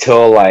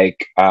 until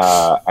like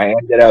I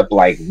ended up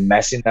like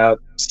messing up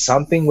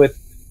something with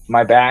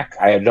my back.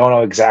 I don't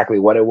know exactly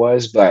what it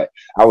was, but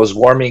I was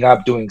warming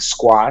up doing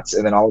squats,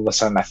 and then all of a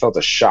sudden I felt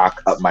a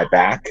shock up my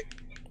back,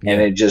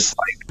 and it just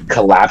like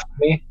collapsed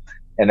me.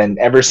 And then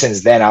ever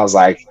since then, I was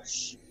like,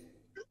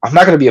 I'm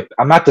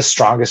not the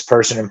strongest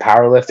person in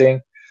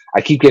powerlifting.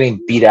 I keep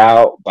getting beat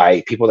out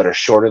by people that are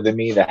shorter than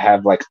me that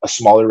have like a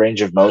smaller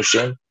range of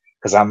motion,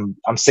 because I'm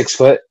 6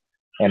 foot,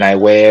 and I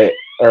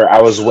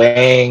was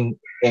weighing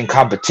in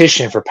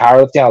competition for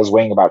powerlifting. I was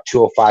weighing about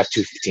 205,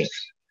 215.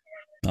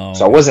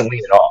 So I wasn't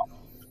lean at all.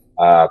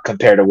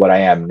 compared to what I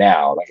am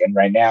now. Like, and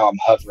right now I'm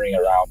hovering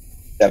around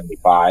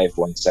 75,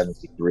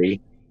 173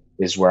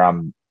 is where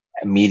I'm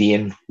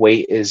median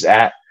weight is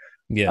at.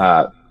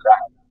 Yeah.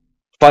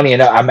 Funny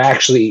enough, I'm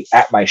actually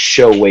at my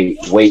show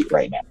weight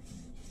right now.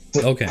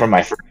 Okay. From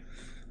my first.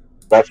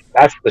 That's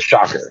the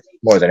shocker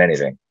more than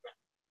anything.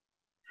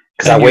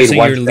 Because I And weighed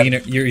you're leaner.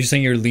 You're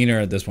saying you're leaner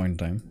at this point in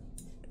time.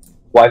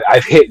 Well,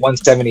 I've hit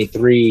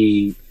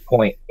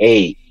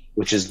 173.8,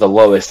 which is the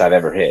lowest I've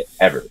ever hit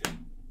ever.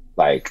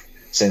 Like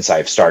since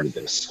I've started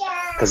this,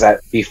 because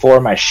before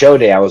my show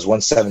day I was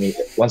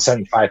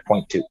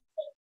 175.2.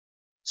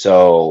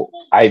 So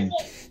I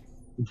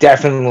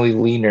definitely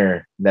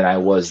leaner than I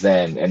was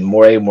then, and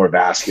more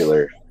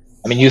vascular.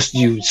 I mean,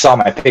 you saw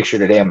my picture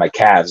today on my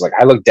calves. Like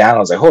I looked down, I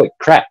was like, "Holy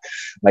crap!"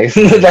 Like,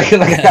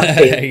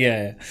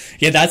 yeah.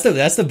 That's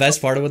the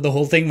best part about the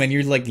whole thing, when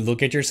you like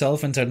look at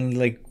yourself and suddenly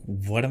like,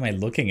 what am I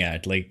looking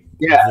at? Like,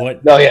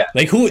 what? No, yeah.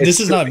 Like who?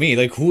 This is not me.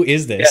 Like who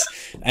is this?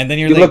 Yeah. And then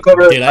you're like, look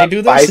over, did I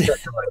do this?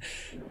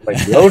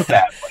 Like load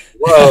that. Like,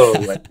 whoa.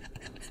 Like,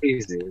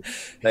 crazy.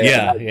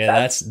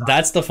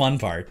 That's the fun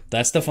part.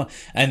 That's the fun,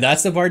 and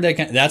that's the part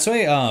that's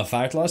why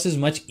fat loss is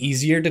much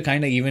easier to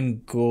kind of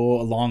even go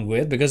along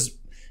with, because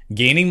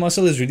gaining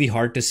muscle is really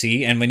hard to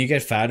see, and when you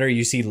get fatter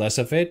you see less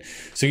of it,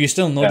 so you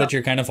still know that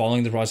you're kind of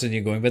following the process and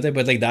you're going with it,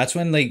 but like that's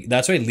why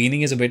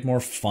leaning is a bit more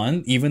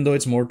fun, even though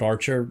it's more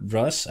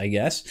torturous, I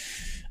guess,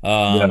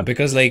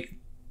 because like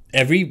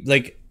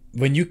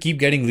when you keep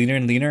getting leaner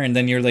and leaner, and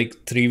then you're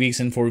like 3 weeks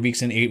in, 4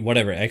 weeks in, 8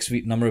 whatever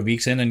number of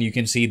weeks in, and you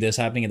can see this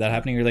happening and that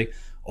happening, you're like,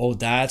 oh,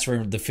 that's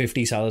where the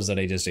 50 salads that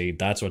I just ate,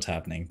 that's what's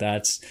happening.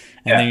 Then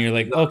you're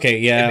like,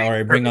 okay, all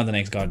right, bring on the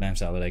next goddamn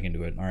salad, I can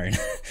do it, all right.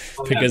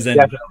 Because then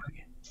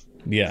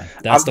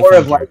that's the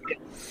fun part.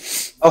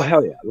 Oh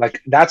hell yeah,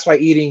 like that's why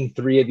eating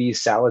 3 of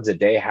these salads a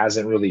day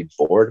hasn't really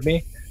bored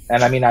me.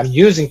 And I mean, I'm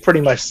using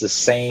pretty much the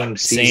same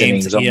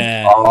seasonings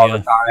all the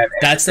time.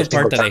 That's the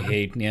part that I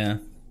hate. Yeah.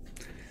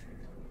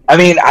 I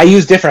mean, I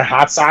use different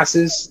hot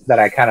sauces that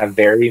I kind of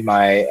vary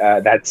my,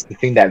 that's the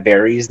thing that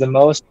varies the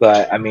most.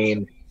 But I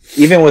mean,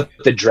 even with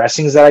the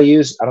dressings that I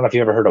use, I don't know if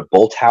you ever heard of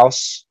Bolt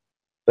House,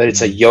 but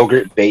it's a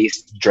yogurt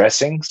based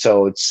dressing.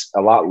 So it's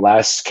a lot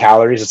less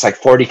calories. It's like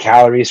 40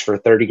 calories for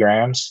 30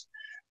 grams.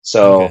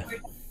 So,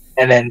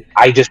 and then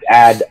I just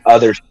add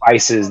other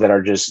spices that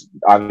are just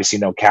obviously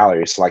no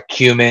calories. So like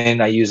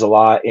cumin, I use a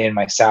lot in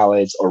my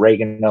salads,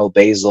 oregano,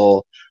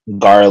 basil,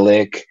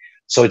 garlic.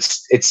 So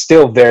it's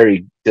still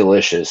very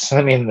delicious,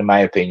 I mean, in my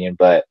opinion,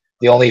 but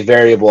the only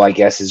variable, I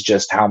guess, is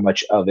just how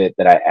much of it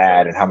that I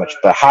add and how much,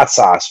 but hot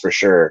sauce for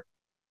sure.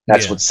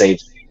 That's what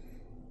saves me.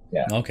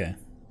 Yeah. Okay.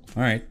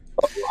 All right.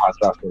 Hot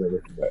sauce,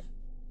 whatever.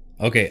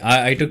 Okay.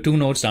 I took 2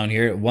 notes down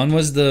here. One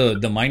was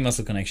the mind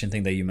muscle connection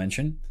thing that you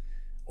mentioned,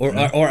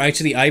 or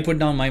actually I put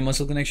down mind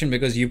muscle connection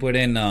because you put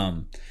in,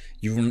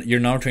 you're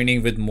now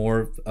training with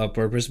more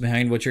purpose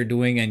behind what you're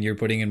doing, and you're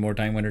putting in more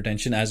time and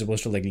attention, as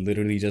opposed to like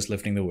literally just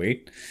lifting the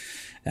weight.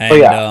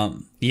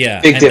 And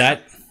big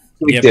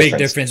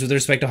difference with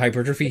respect to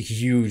hypertrophy.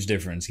 Huge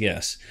difference,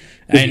 yes.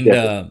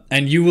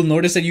 And you will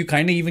notice that you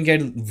kind of even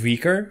get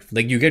weaker.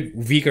 Like you get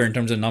weaker in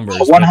terms of numbers.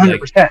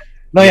 100%.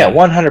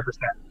 100%.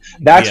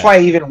 That's why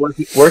even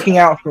working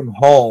out from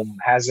home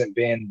hasn't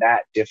been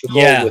that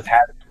difficult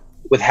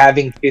with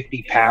having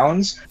 50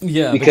 pounds.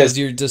 Yeah, because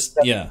you're just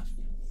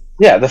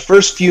the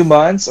first few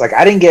months, like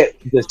I didn't get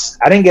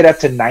up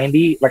to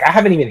 90. Like I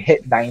haven't even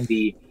hit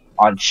 90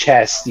 on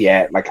chest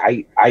yet. Like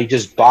I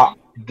just bought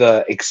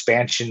the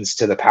expansions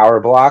to the power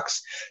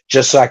blocks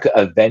just so I could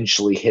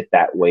eventually hit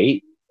that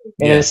weight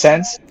in a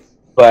sense.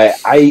 But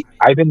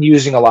I've been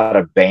using a lot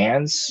of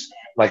bands,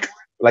 like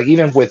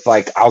even with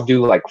like I'll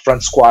do like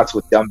front squats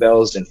with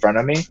dumbbells in front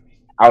of me.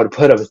 I would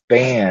put a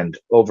band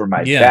over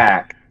my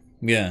back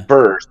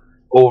first,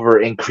 over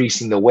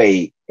increasing the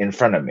weight in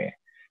front of me,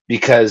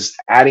 because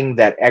adding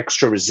that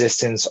extra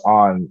resistance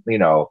on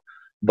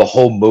the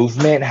whole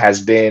movement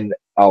has been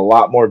a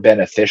lot more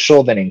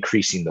beneficial than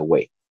increasing the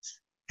weight,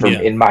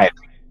 in my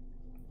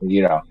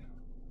opinion,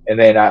 and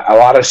then a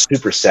lot of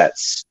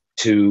supersets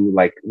to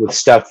like with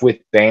stuff with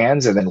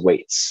bands and then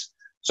weights.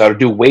 So I would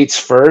do weights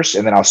first,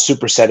 and then I'll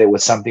superset it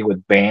with something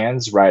with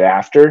bands right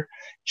after,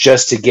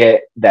 just to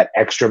get that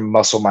extra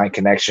muscle mind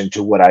connection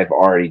to what I've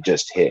already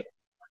just hit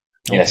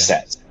in a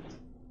sense.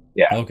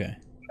 Yeah. Okay.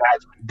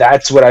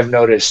 That's what I've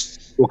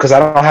noticed, because I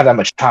don't have that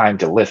much time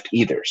to lift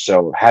either.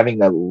 So having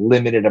a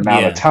limited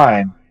amount of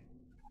time,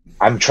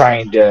 I'm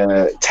trying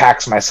to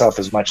tax myself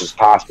as much as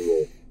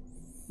possible,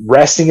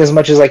 resting as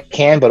much as I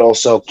can, but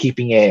also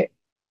keeping it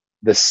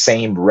the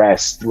same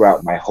rest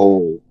throughout my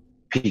whole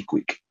peak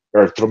week,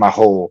 or through my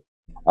whole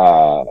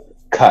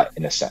cut,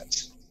 in a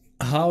sense.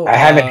 I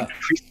haven't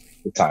increased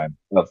the time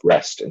of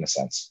rest, in a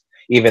sense,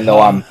 even though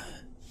I'm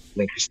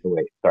increasing the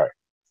weight. Sorry.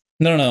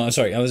 No.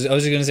 Sorry. I was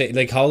just gonna say,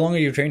 like, how long are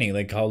you training?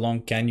 Like, how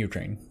long can you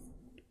train?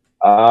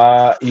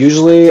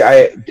 Usually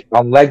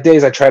on leg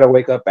days, I try to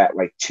wake up at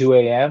like 2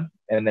 a.m.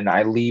 and then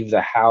I leave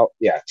the house.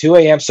 2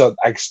 a.m. So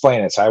I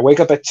explain it. So I wake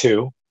up at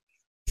 2,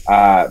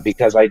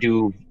 because I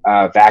do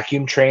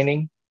vacuum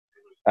training.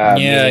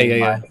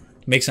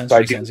 Me Makes sense. So I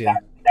Makes do sense. Yeah.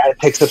 that. That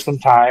takes up some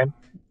time.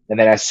 And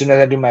then as soon as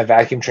I do my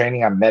vacuum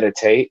training, I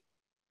meditate,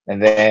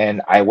 and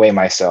then I weigh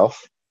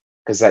myself,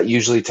 because that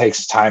usually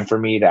takes time for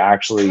me to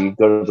actually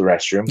go to the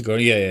restroom. Go.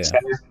 Yeah. Yeah.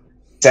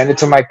 Send it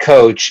to my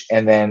coach,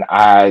 and then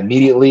I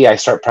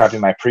start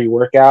prepping my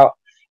pre-workout.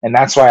 And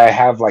that's why I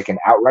have like an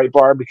outright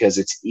bar, because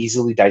it's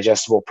easily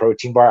digestible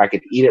protein bar. I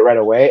could eat it right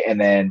away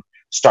and then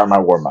start my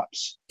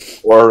warm-ups,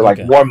 or like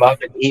Okay. warm up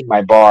and eat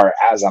my bar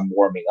as I'm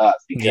warming up,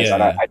 because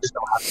Yeah. I just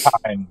don't have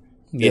time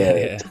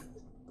Yeah.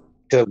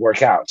 to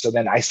work out. So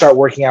then I start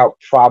working out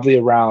probably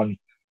around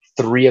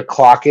 3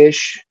 o'clock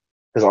ish,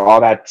 because all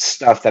that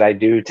stuff that I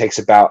do takes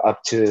about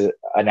up to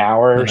an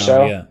hour or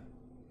so. Yeah.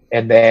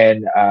 And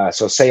then,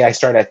 so say I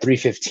start at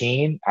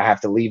 3:15, I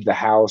have to leave the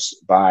house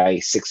by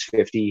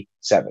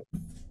 6:57.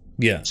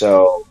 Yeah.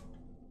 So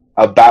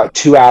about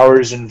 2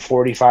 hours and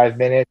 45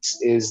 minutes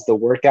is the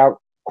workout,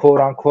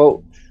 quote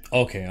unquote.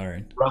 Okay. All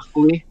right.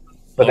 Roughly.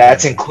 But Okay,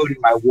 that's okay. including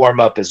my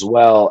warm up as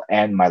well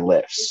and my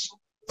lifts.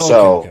 Okay,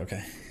 So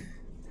okay.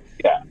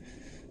 yeah.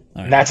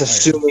 All And that's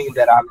assuming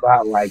that I'm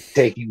not like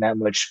taking that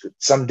much.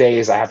 Some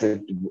days I have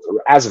to,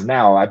 as of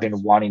now, I've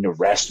been wanting to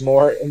rest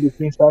more in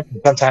between stuff.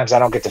 Sometimes I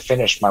don't get to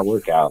finish my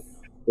workout,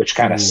 which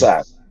kind of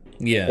sucks.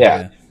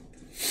 Yeah.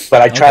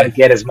 But I try to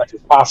get as much as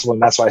possible,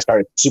 and that's why I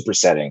started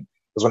supersetting.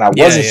 Because when I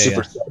wasn't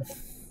supersetting,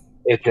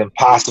 it's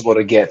impossible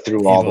to get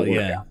through all the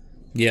workout.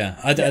 Yeah,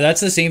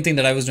 that's the same thing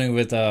that I was doing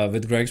with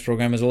Greg's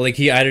program as well. Like,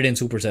 he added in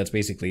supersets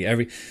basically.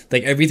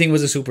 Everything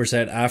was a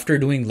superset. After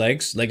doing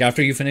legs, like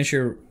after you finish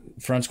your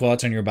front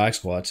squats and your back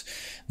squats,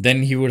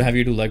 then he would have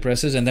you do leg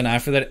presses, and then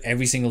after that,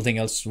 every single thing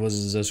else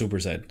was a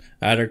superset: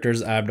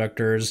 adductors,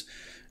 abductors,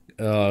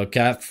 not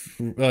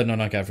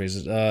calf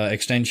raises,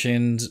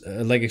 extensions,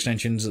 leg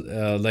extensions,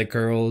 leg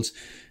curls,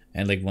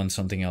 and like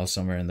something else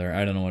somewhere in there.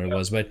 I don't know what it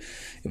was, but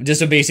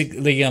just a basic,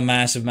 like a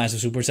massive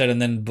superset,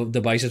 and then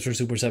the biceps were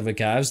superset with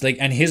calves. Like,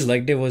 and his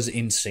leg day was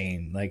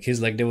insane. Like,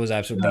 his leg day was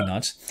absolutely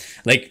nuts.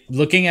 Like,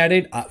 looking at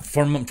it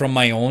from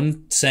my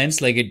own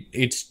sense, like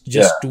it's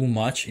just too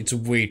much. It's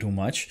way too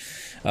much.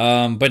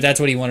 But that's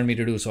what he wanted me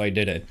to do, so I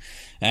did it.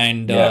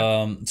 And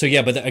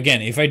but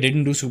again, if I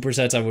didn't do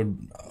supersets, I would.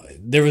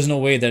 There was no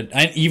way that,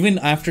 and even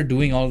after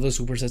doing all of the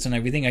supersets and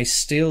everything, I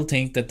still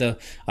think that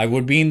I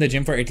would be in the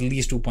gym for at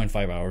least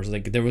 2.5 hours.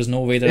 Like, there was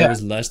no way that I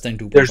was less than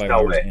 2.5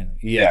 hours.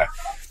 Yeah.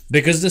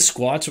 Because the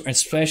squats,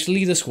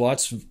 especially the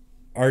squats,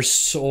 are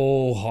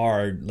so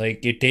hard.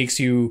 Like, it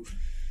takes you,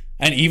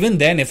 and even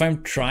then, if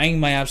I'm trying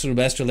my absolute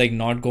best to like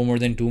not go more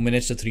than 2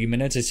 minutes to 3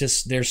 minutes, it's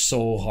just, they're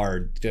so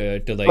hard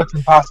to like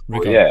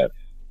recover. Yeah.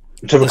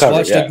 The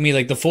squats took me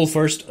like the full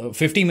first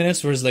 50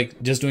 minutes was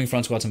like just doing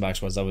front squats and back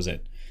squats. That was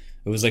it.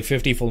 It was like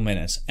 50 full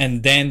minutes.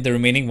 And then the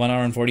remaining 1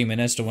 hour and 40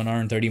 minutes to 1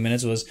 hour and 30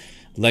 minutes was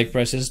leg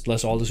presses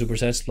plus all the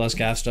supersets plus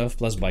calf stuff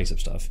plus bicep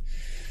stuff.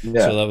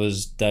 Yeah. So that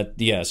was that.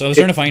 Yeah. So I was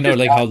trying to find out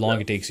like how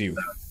long it takes you.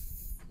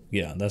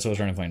 Yeah, that's what I was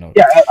trying to find out.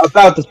 Yeah,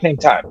 about the same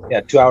time.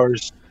 Yeah, 2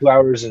 hours, 2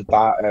 hours and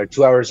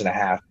 2 hours and a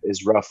half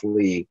is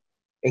roughly.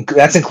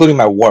 That's including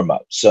my warm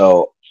up.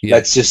 So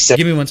let's just say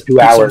give me 2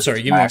 hours.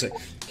 Sorry, give me 1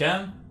 second.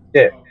 Cam?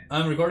 Yeah.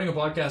 I'm recording a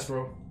podcast,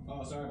 bro.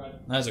 Oh, sorry about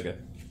it. That's okay.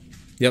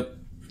 Yep.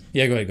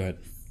 Yeah, go ahead.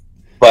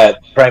 But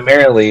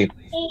primarily,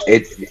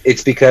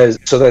 it's because,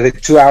 so the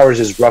 2 hours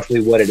is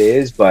roughly what it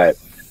is. But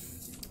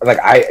like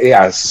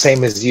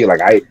same as you.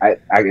 Like I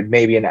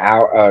maybe an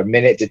hour, a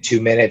minute to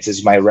 2 minutes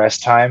is my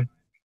rest time.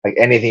 Like,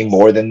 anything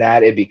more than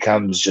that, it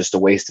becomes just a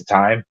waste of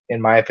time,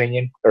 in my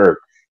opinion, or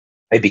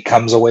it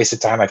becomes a waste of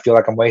time. I feel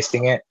like I'm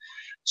wasting it,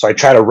 so I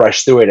try to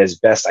rush through it as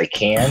best I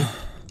can.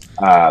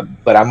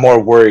 But I'm more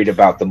worried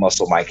about the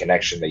muscle-mind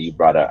connection that you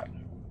brought up,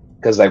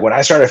 because like when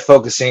I started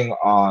focusing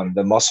on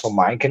the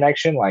muscle-mind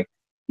connection, like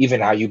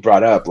even how you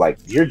brought up, like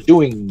you're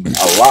doing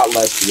a lot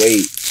less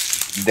weight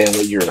than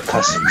what you're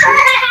accustomed to.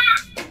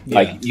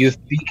 Like you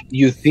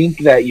think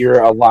that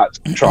you're a lot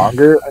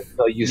stronger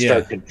until you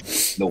start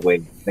controlling the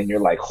weight. Then you're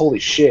like, holy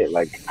shit!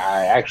 Like,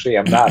 I actually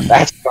am not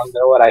that strong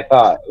than what I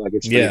thought. Like,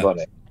 it's pretty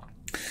funny.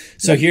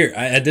 So here,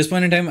 at this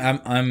point in time,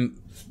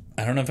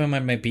 I don't know if I'm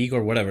at my peak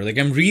or whatever. Like,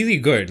 I'm really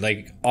good.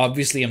 Like,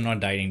 obviously, I'm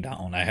not dieting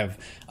down.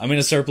 I'm in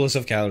a surplus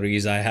of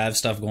calories. I have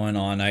stuff going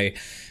on.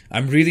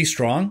 I'm really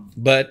strong.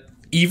 But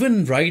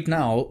even right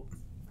now,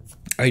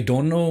 I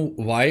don't know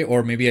why,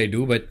 or maybe I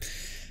do, but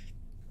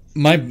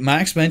my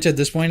max bench at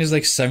this point is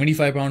like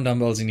 75-pound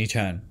dumbbells in each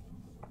hand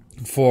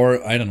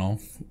for, I don't know,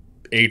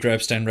 8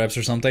 reps, 10 reps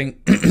or something.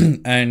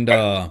 and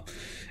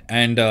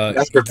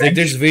that's for like,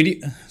 there's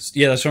video.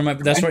 Yeah,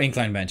 that's for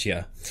incline bench.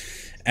 Yeah.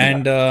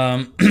 And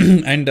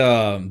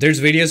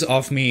there's videos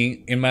of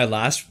me in my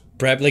last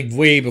prep, like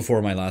way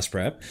before my last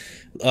prep,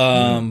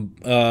 when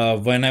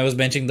I was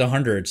benching the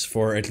hundreds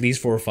for at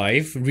least 4 or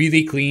 5,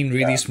 really clean,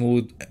 really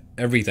smooth,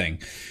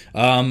 everything.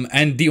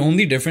 And the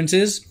only difference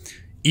is,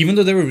 even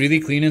though they were really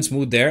clean and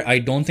smooth there, I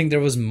don't think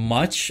there was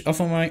much of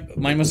a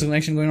mind muscle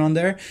connection going on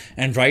there.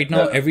 And right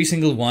now, every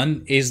single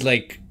one is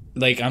like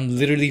I'm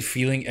literally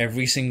feeling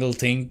every single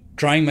thing,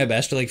 trying my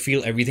best to like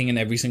feel everything in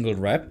every single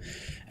rep.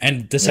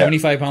 And the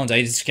 75 pounds,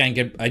 I just can't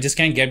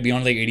get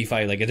beyond like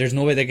 85. Like, there's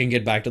no way they can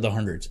get back to the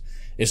hundreds.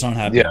 It's not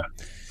happening. Yeah.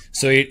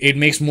 So it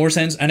makes more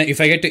sense. And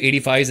if I get to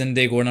 85s and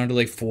they go down to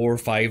like 4 or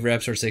 5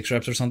 reps or 6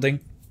 reps or something,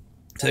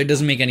 so it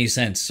doesn't make any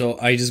sense. So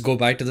I just go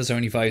back to the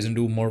 75s and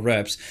do more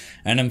reps,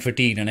 and I'm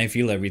fatigued and I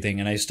feel everything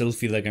and I still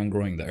feel like I'm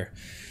growing there.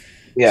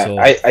 Yeah, So,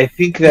 I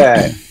think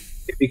that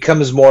it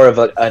becomes more of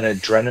an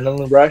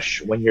adrenaline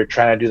rush when you're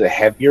trying to do the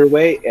heavier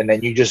weight, and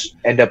then you just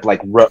end up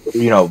like,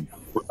 rounding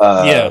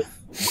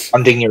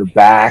your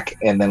back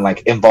and then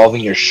like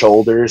involving your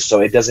shoulders, so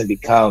it doesn't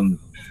become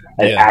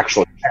an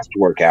actual chest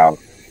workout.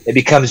 It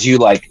becomes you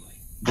like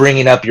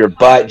bringing up your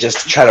butt just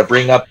to try to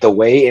bring up the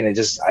weight, and it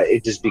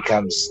just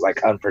becomes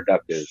like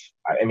unproductive.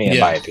 I mean, in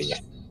my opinion.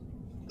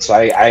 So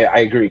I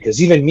agree,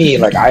 because even me,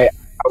 like I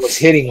was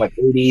hitting like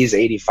 80s,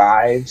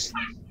 85s.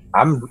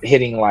 I'm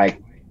hitting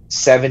like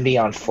 70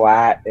 on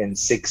flat and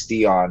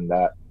 60 on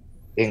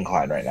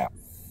incline right now.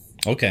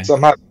 Okay. So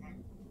I'm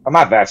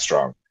not that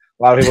strong.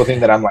 A lot of people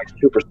think that I'm like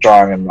super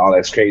strong and all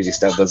this crazy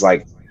stuff. But it's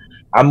like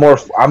I'm more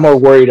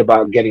worried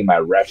about getting my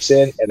reps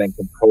in and then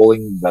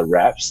controlling the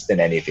reps than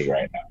anything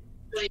right now.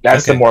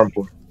 That's the more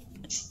important.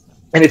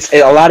 And it's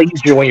a lot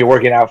easier when you're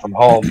working out from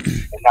home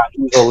and not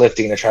ego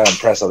lifting to try to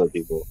impress other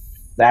people.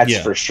 That's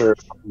for sure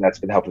something that's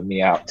been helping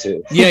me out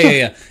too.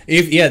 Yeah.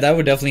 That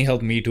would definitely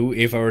help me too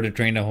if I were to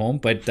train at home.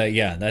 But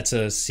that's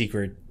a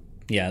secret.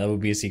 Yeah, that would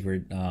be a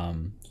secret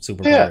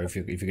superpower if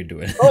you could do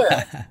it.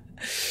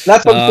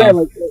 That's what I'm saying.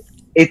 Like,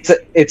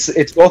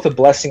 it's both a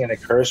blessing and a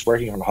curse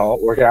working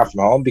out from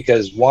home,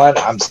 because one,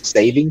 I'm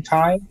saving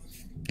time.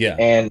 Yeah.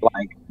 And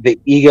like the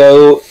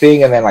ego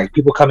thing, and then like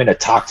people coming to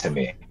talk to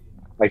me.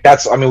 Like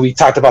we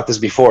talked about this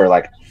before.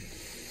 Like,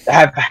 I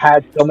have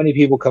had so many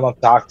people come up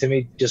talk to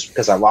me just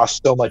because I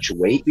lost so much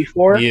weight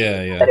before.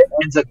 Yeah. That it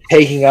ends up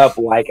taking up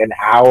like an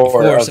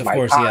hour of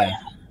my time.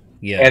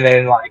 Yeah. And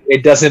then like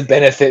it doesn't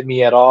benefit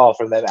me at all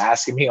from them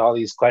asking me all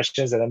these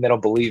questions, and then they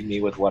don't believe me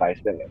with what I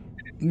say.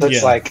 So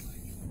it's like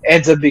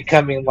ends up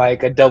becoming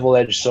like a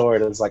double-edged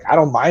sword. It's like I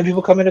don't mind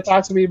people coming to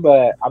talk to me,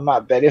 but I'm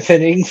not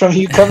benefiting from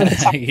you coming to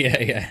talk to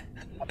me.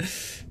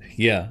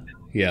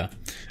 Yeah.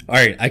 All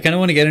right, I kind of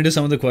want to get into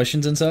some of the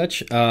questions and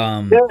such.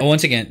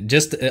 Once again,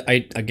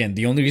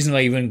 the only reason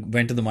I even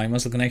went to the Mind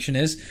Muscle Connection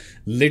is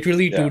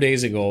literally 2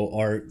 days ago,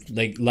 or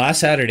like last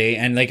Saturday,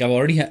 and like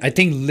I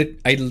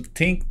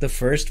think the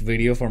first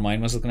video for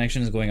Mind Muscle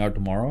Connection is going out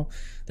tomorrow.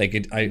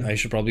 Like I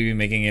should probably be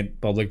making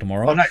it public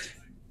tomorrow. Oh, nice.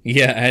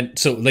 Yeah, and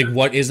so like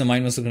what is the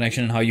Mind Muscle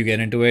Connection and how you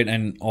get into it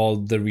and all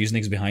the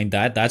reasonings behind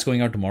that's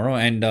going out tomorrow.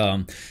 And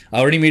I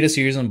already made a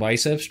series on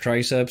biceps,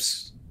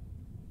 triceps,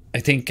 I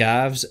think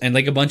calves, and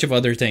like a bunch of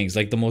other things,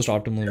 like the most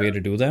optimal way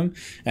to do them.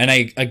 And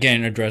I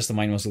again address the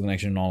Mind Muscle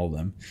Connection in all of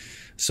them.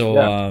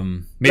 So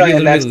maybe a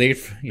little bit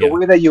late. The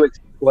way that you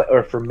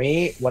or for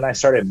me, when I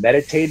started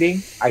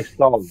meditating, I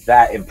saw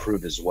that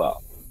improve as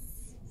well,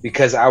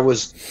 because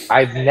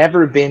I've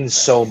never been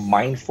so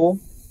mindful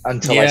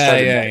until I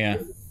started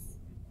meditating.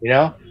 You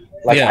know,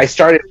 like I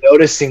started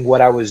noticing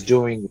what I was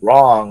doing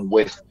wrong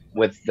with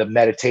the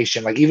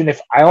meditation. Like even if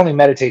I only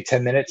meditate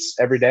 10 minutes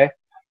every day,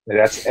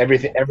 that's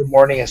everything. Every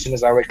morning, as soon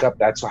as I wake up,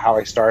 that's how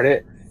I start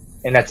it.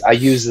 And I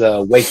use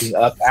the Waking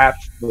Up app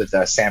with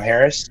Sam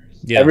Harris.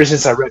 Yeah. Ever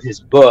since I read his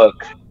book,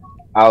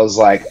 I was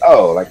like,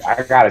 oh, like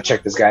I gotta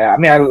check this guy out. I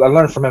mean, I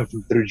learned from him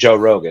through Joe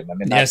Rogan. I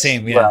mean, that's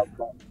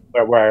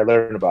where I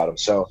learned about him.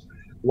 So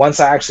once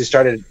I actually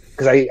started,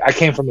 because I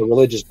came from a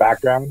religious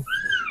background,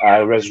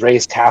 I was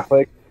raised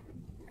Catholic.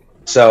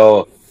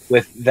 So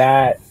with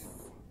that,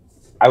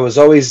 I was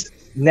always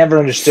never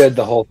understood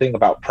the whole thing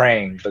about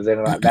praying, but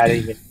then that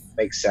even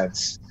makes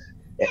sense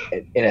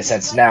in a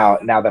sense now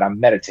that I'm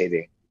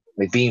meditating,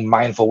 like being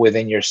mindful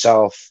within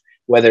yourself,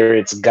 whether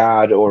it's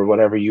God or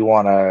whatever you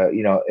want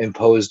to,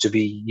 impose to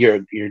be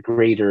your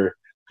greater,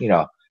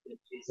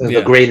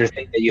 the greater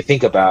thing that you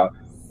think about.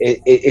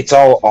 It's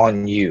all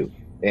on you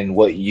and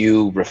what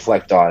you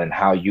reflect on and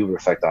how you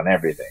reflect on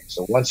everything.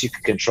 So once you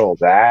can control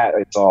that,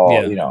 it's all,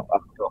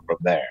 uphill from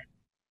there.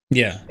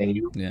 Yeah. And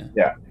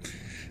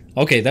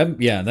Okay,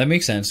 that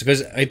makes sense,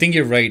 because I think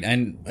you're right,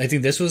 and I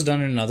think this was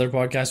done in another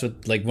podcast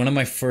with like one of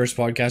my first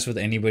podcasts with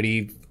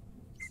anybody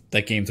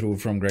that came through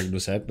from Greg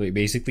Doucette, but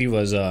basically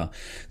was the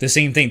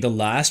same thing. The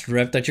last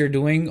rep that you're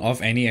doing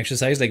of any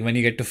exercise, like when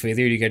you get to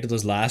failure, you get to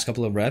those last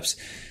couple of reps,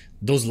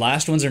 those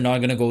last ones are not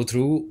going to go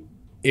through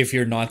if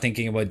you're not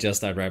thinking about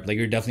just that rep. Like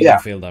you're definitely going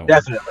to fail that one.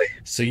 Definitely.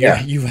 So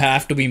you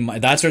have to be,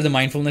 that's where the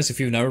mindfulness, if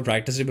you've never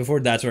practiced it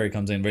before, that's where it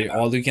comes in. But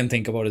all you can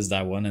think about is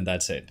that one, and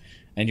that's it.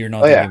 And you're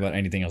not thinking about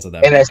anything else at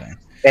that point.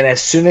 And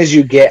as soon as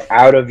you get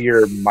out of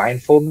your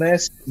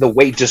mindfulness, the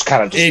weight just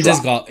kind of it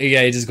just goes.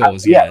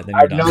 Then you're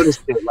I've done.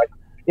 noticed it.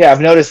 I've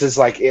noticed it's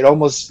like it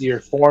almost, your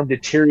form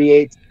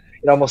deteriorates.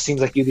 It almost seems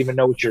like you don't even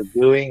know what you're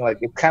doing. Like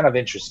it's kind of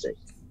interesting.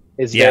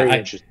 It's very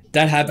interesting.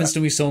 That happens to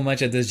me so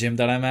much at this gym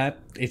that I'm at.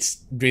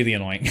 It's really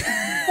annoying.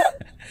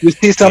 You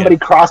see somebody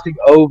crossing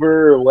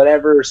over or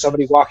whatever, or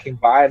somebody walking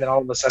by, and then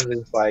all of a sudden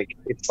it's like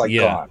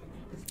gone.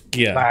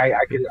 Yeah,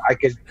 I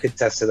could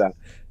attest to that.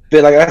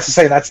 But like that's to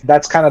say,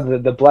 that's kind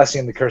of the blessing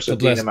and the curse of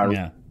being in my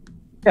room.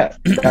 Yeah,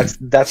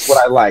 that's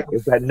what I like,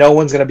 is that no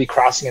one's gonna be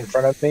crossing in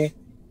front of me,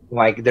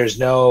 Like there's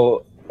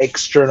no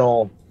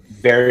external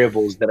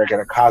variables that are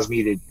going to cause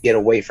me to get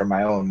away from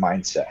my own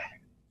mindset.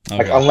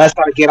 Like unless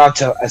I get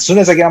onto, as soon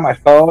as I get on my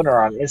phone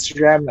or on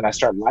Instagram and I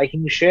start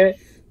liking shit,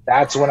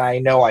 that's when I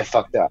know I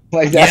fucked up.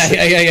 Like that's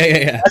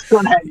that's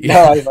when I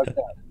know I fucked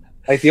up.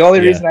 Like the only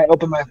reason I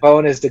open my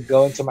phone is to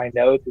go into my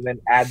notes and then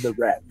add the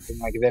reps and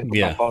like then put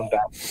my phone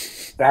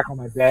back on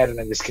my bed and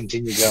then just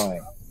continue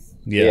going.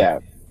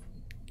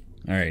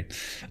 All right.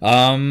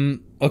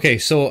 Okay,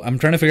 so I'm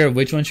trying to figure out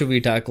which one should we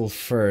tackle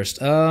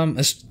first.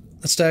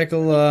 Let's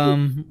tackle. All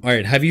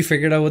right. Have you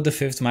figured out what the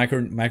fifth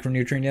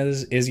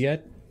macronutrient is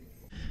yet?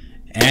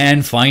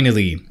 And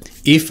finally,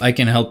 if I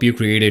can help you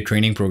create a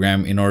training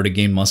program in order to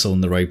gain muscle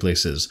in the right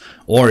places,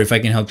 or if I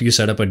can help you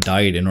set up a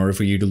diet in order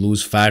for you to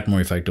lose fat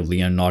more effectively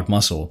and not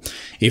muscle,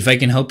 if I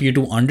can help you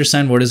to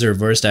understand what is a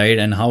reverse diet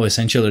and how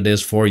essential it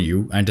is for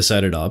you and to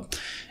set it up,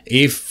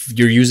 if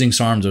you're using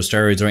SARMs or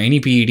steroids or any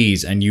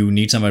PEDs and you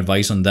need some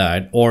advice on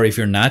that, or if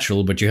you're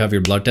natural but you have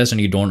your blood test and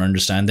you don't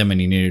understand them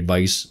and you need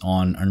advice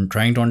on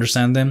trying to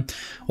understand them,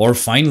 or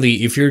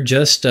finally, if you're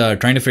just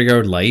trying to figure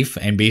out life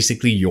and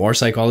basically your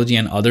psychology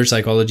and other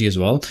psychology as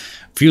well,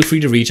 feel free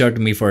to reach out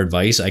to me for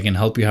advice. I can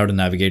help you how to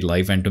navigate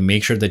life and to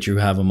make sure that you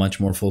have a much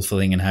more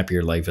fulfilling and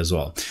happier life as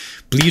well.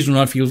 Please do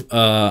not feel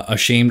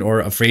ashamed or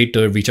afraid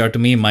to reach out to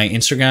me. My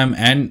Instagram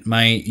and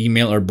my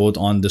email are both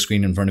on the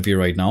screen in front of you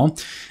right now.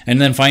 And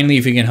then finally,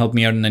 if you can help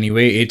me out in any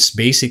way, it's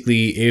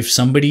basically if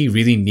somebody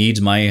really needs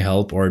my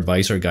help or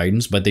advice or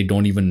guidance, but they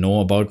don't even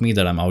know about me,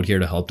 that I'm out here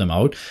to help them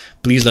out,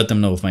 please let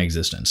them know of my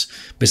existence.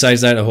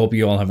 Besides that, I hope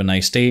you all have a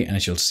nice day and I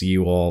shall see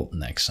you all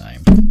next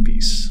time.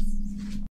 Peace.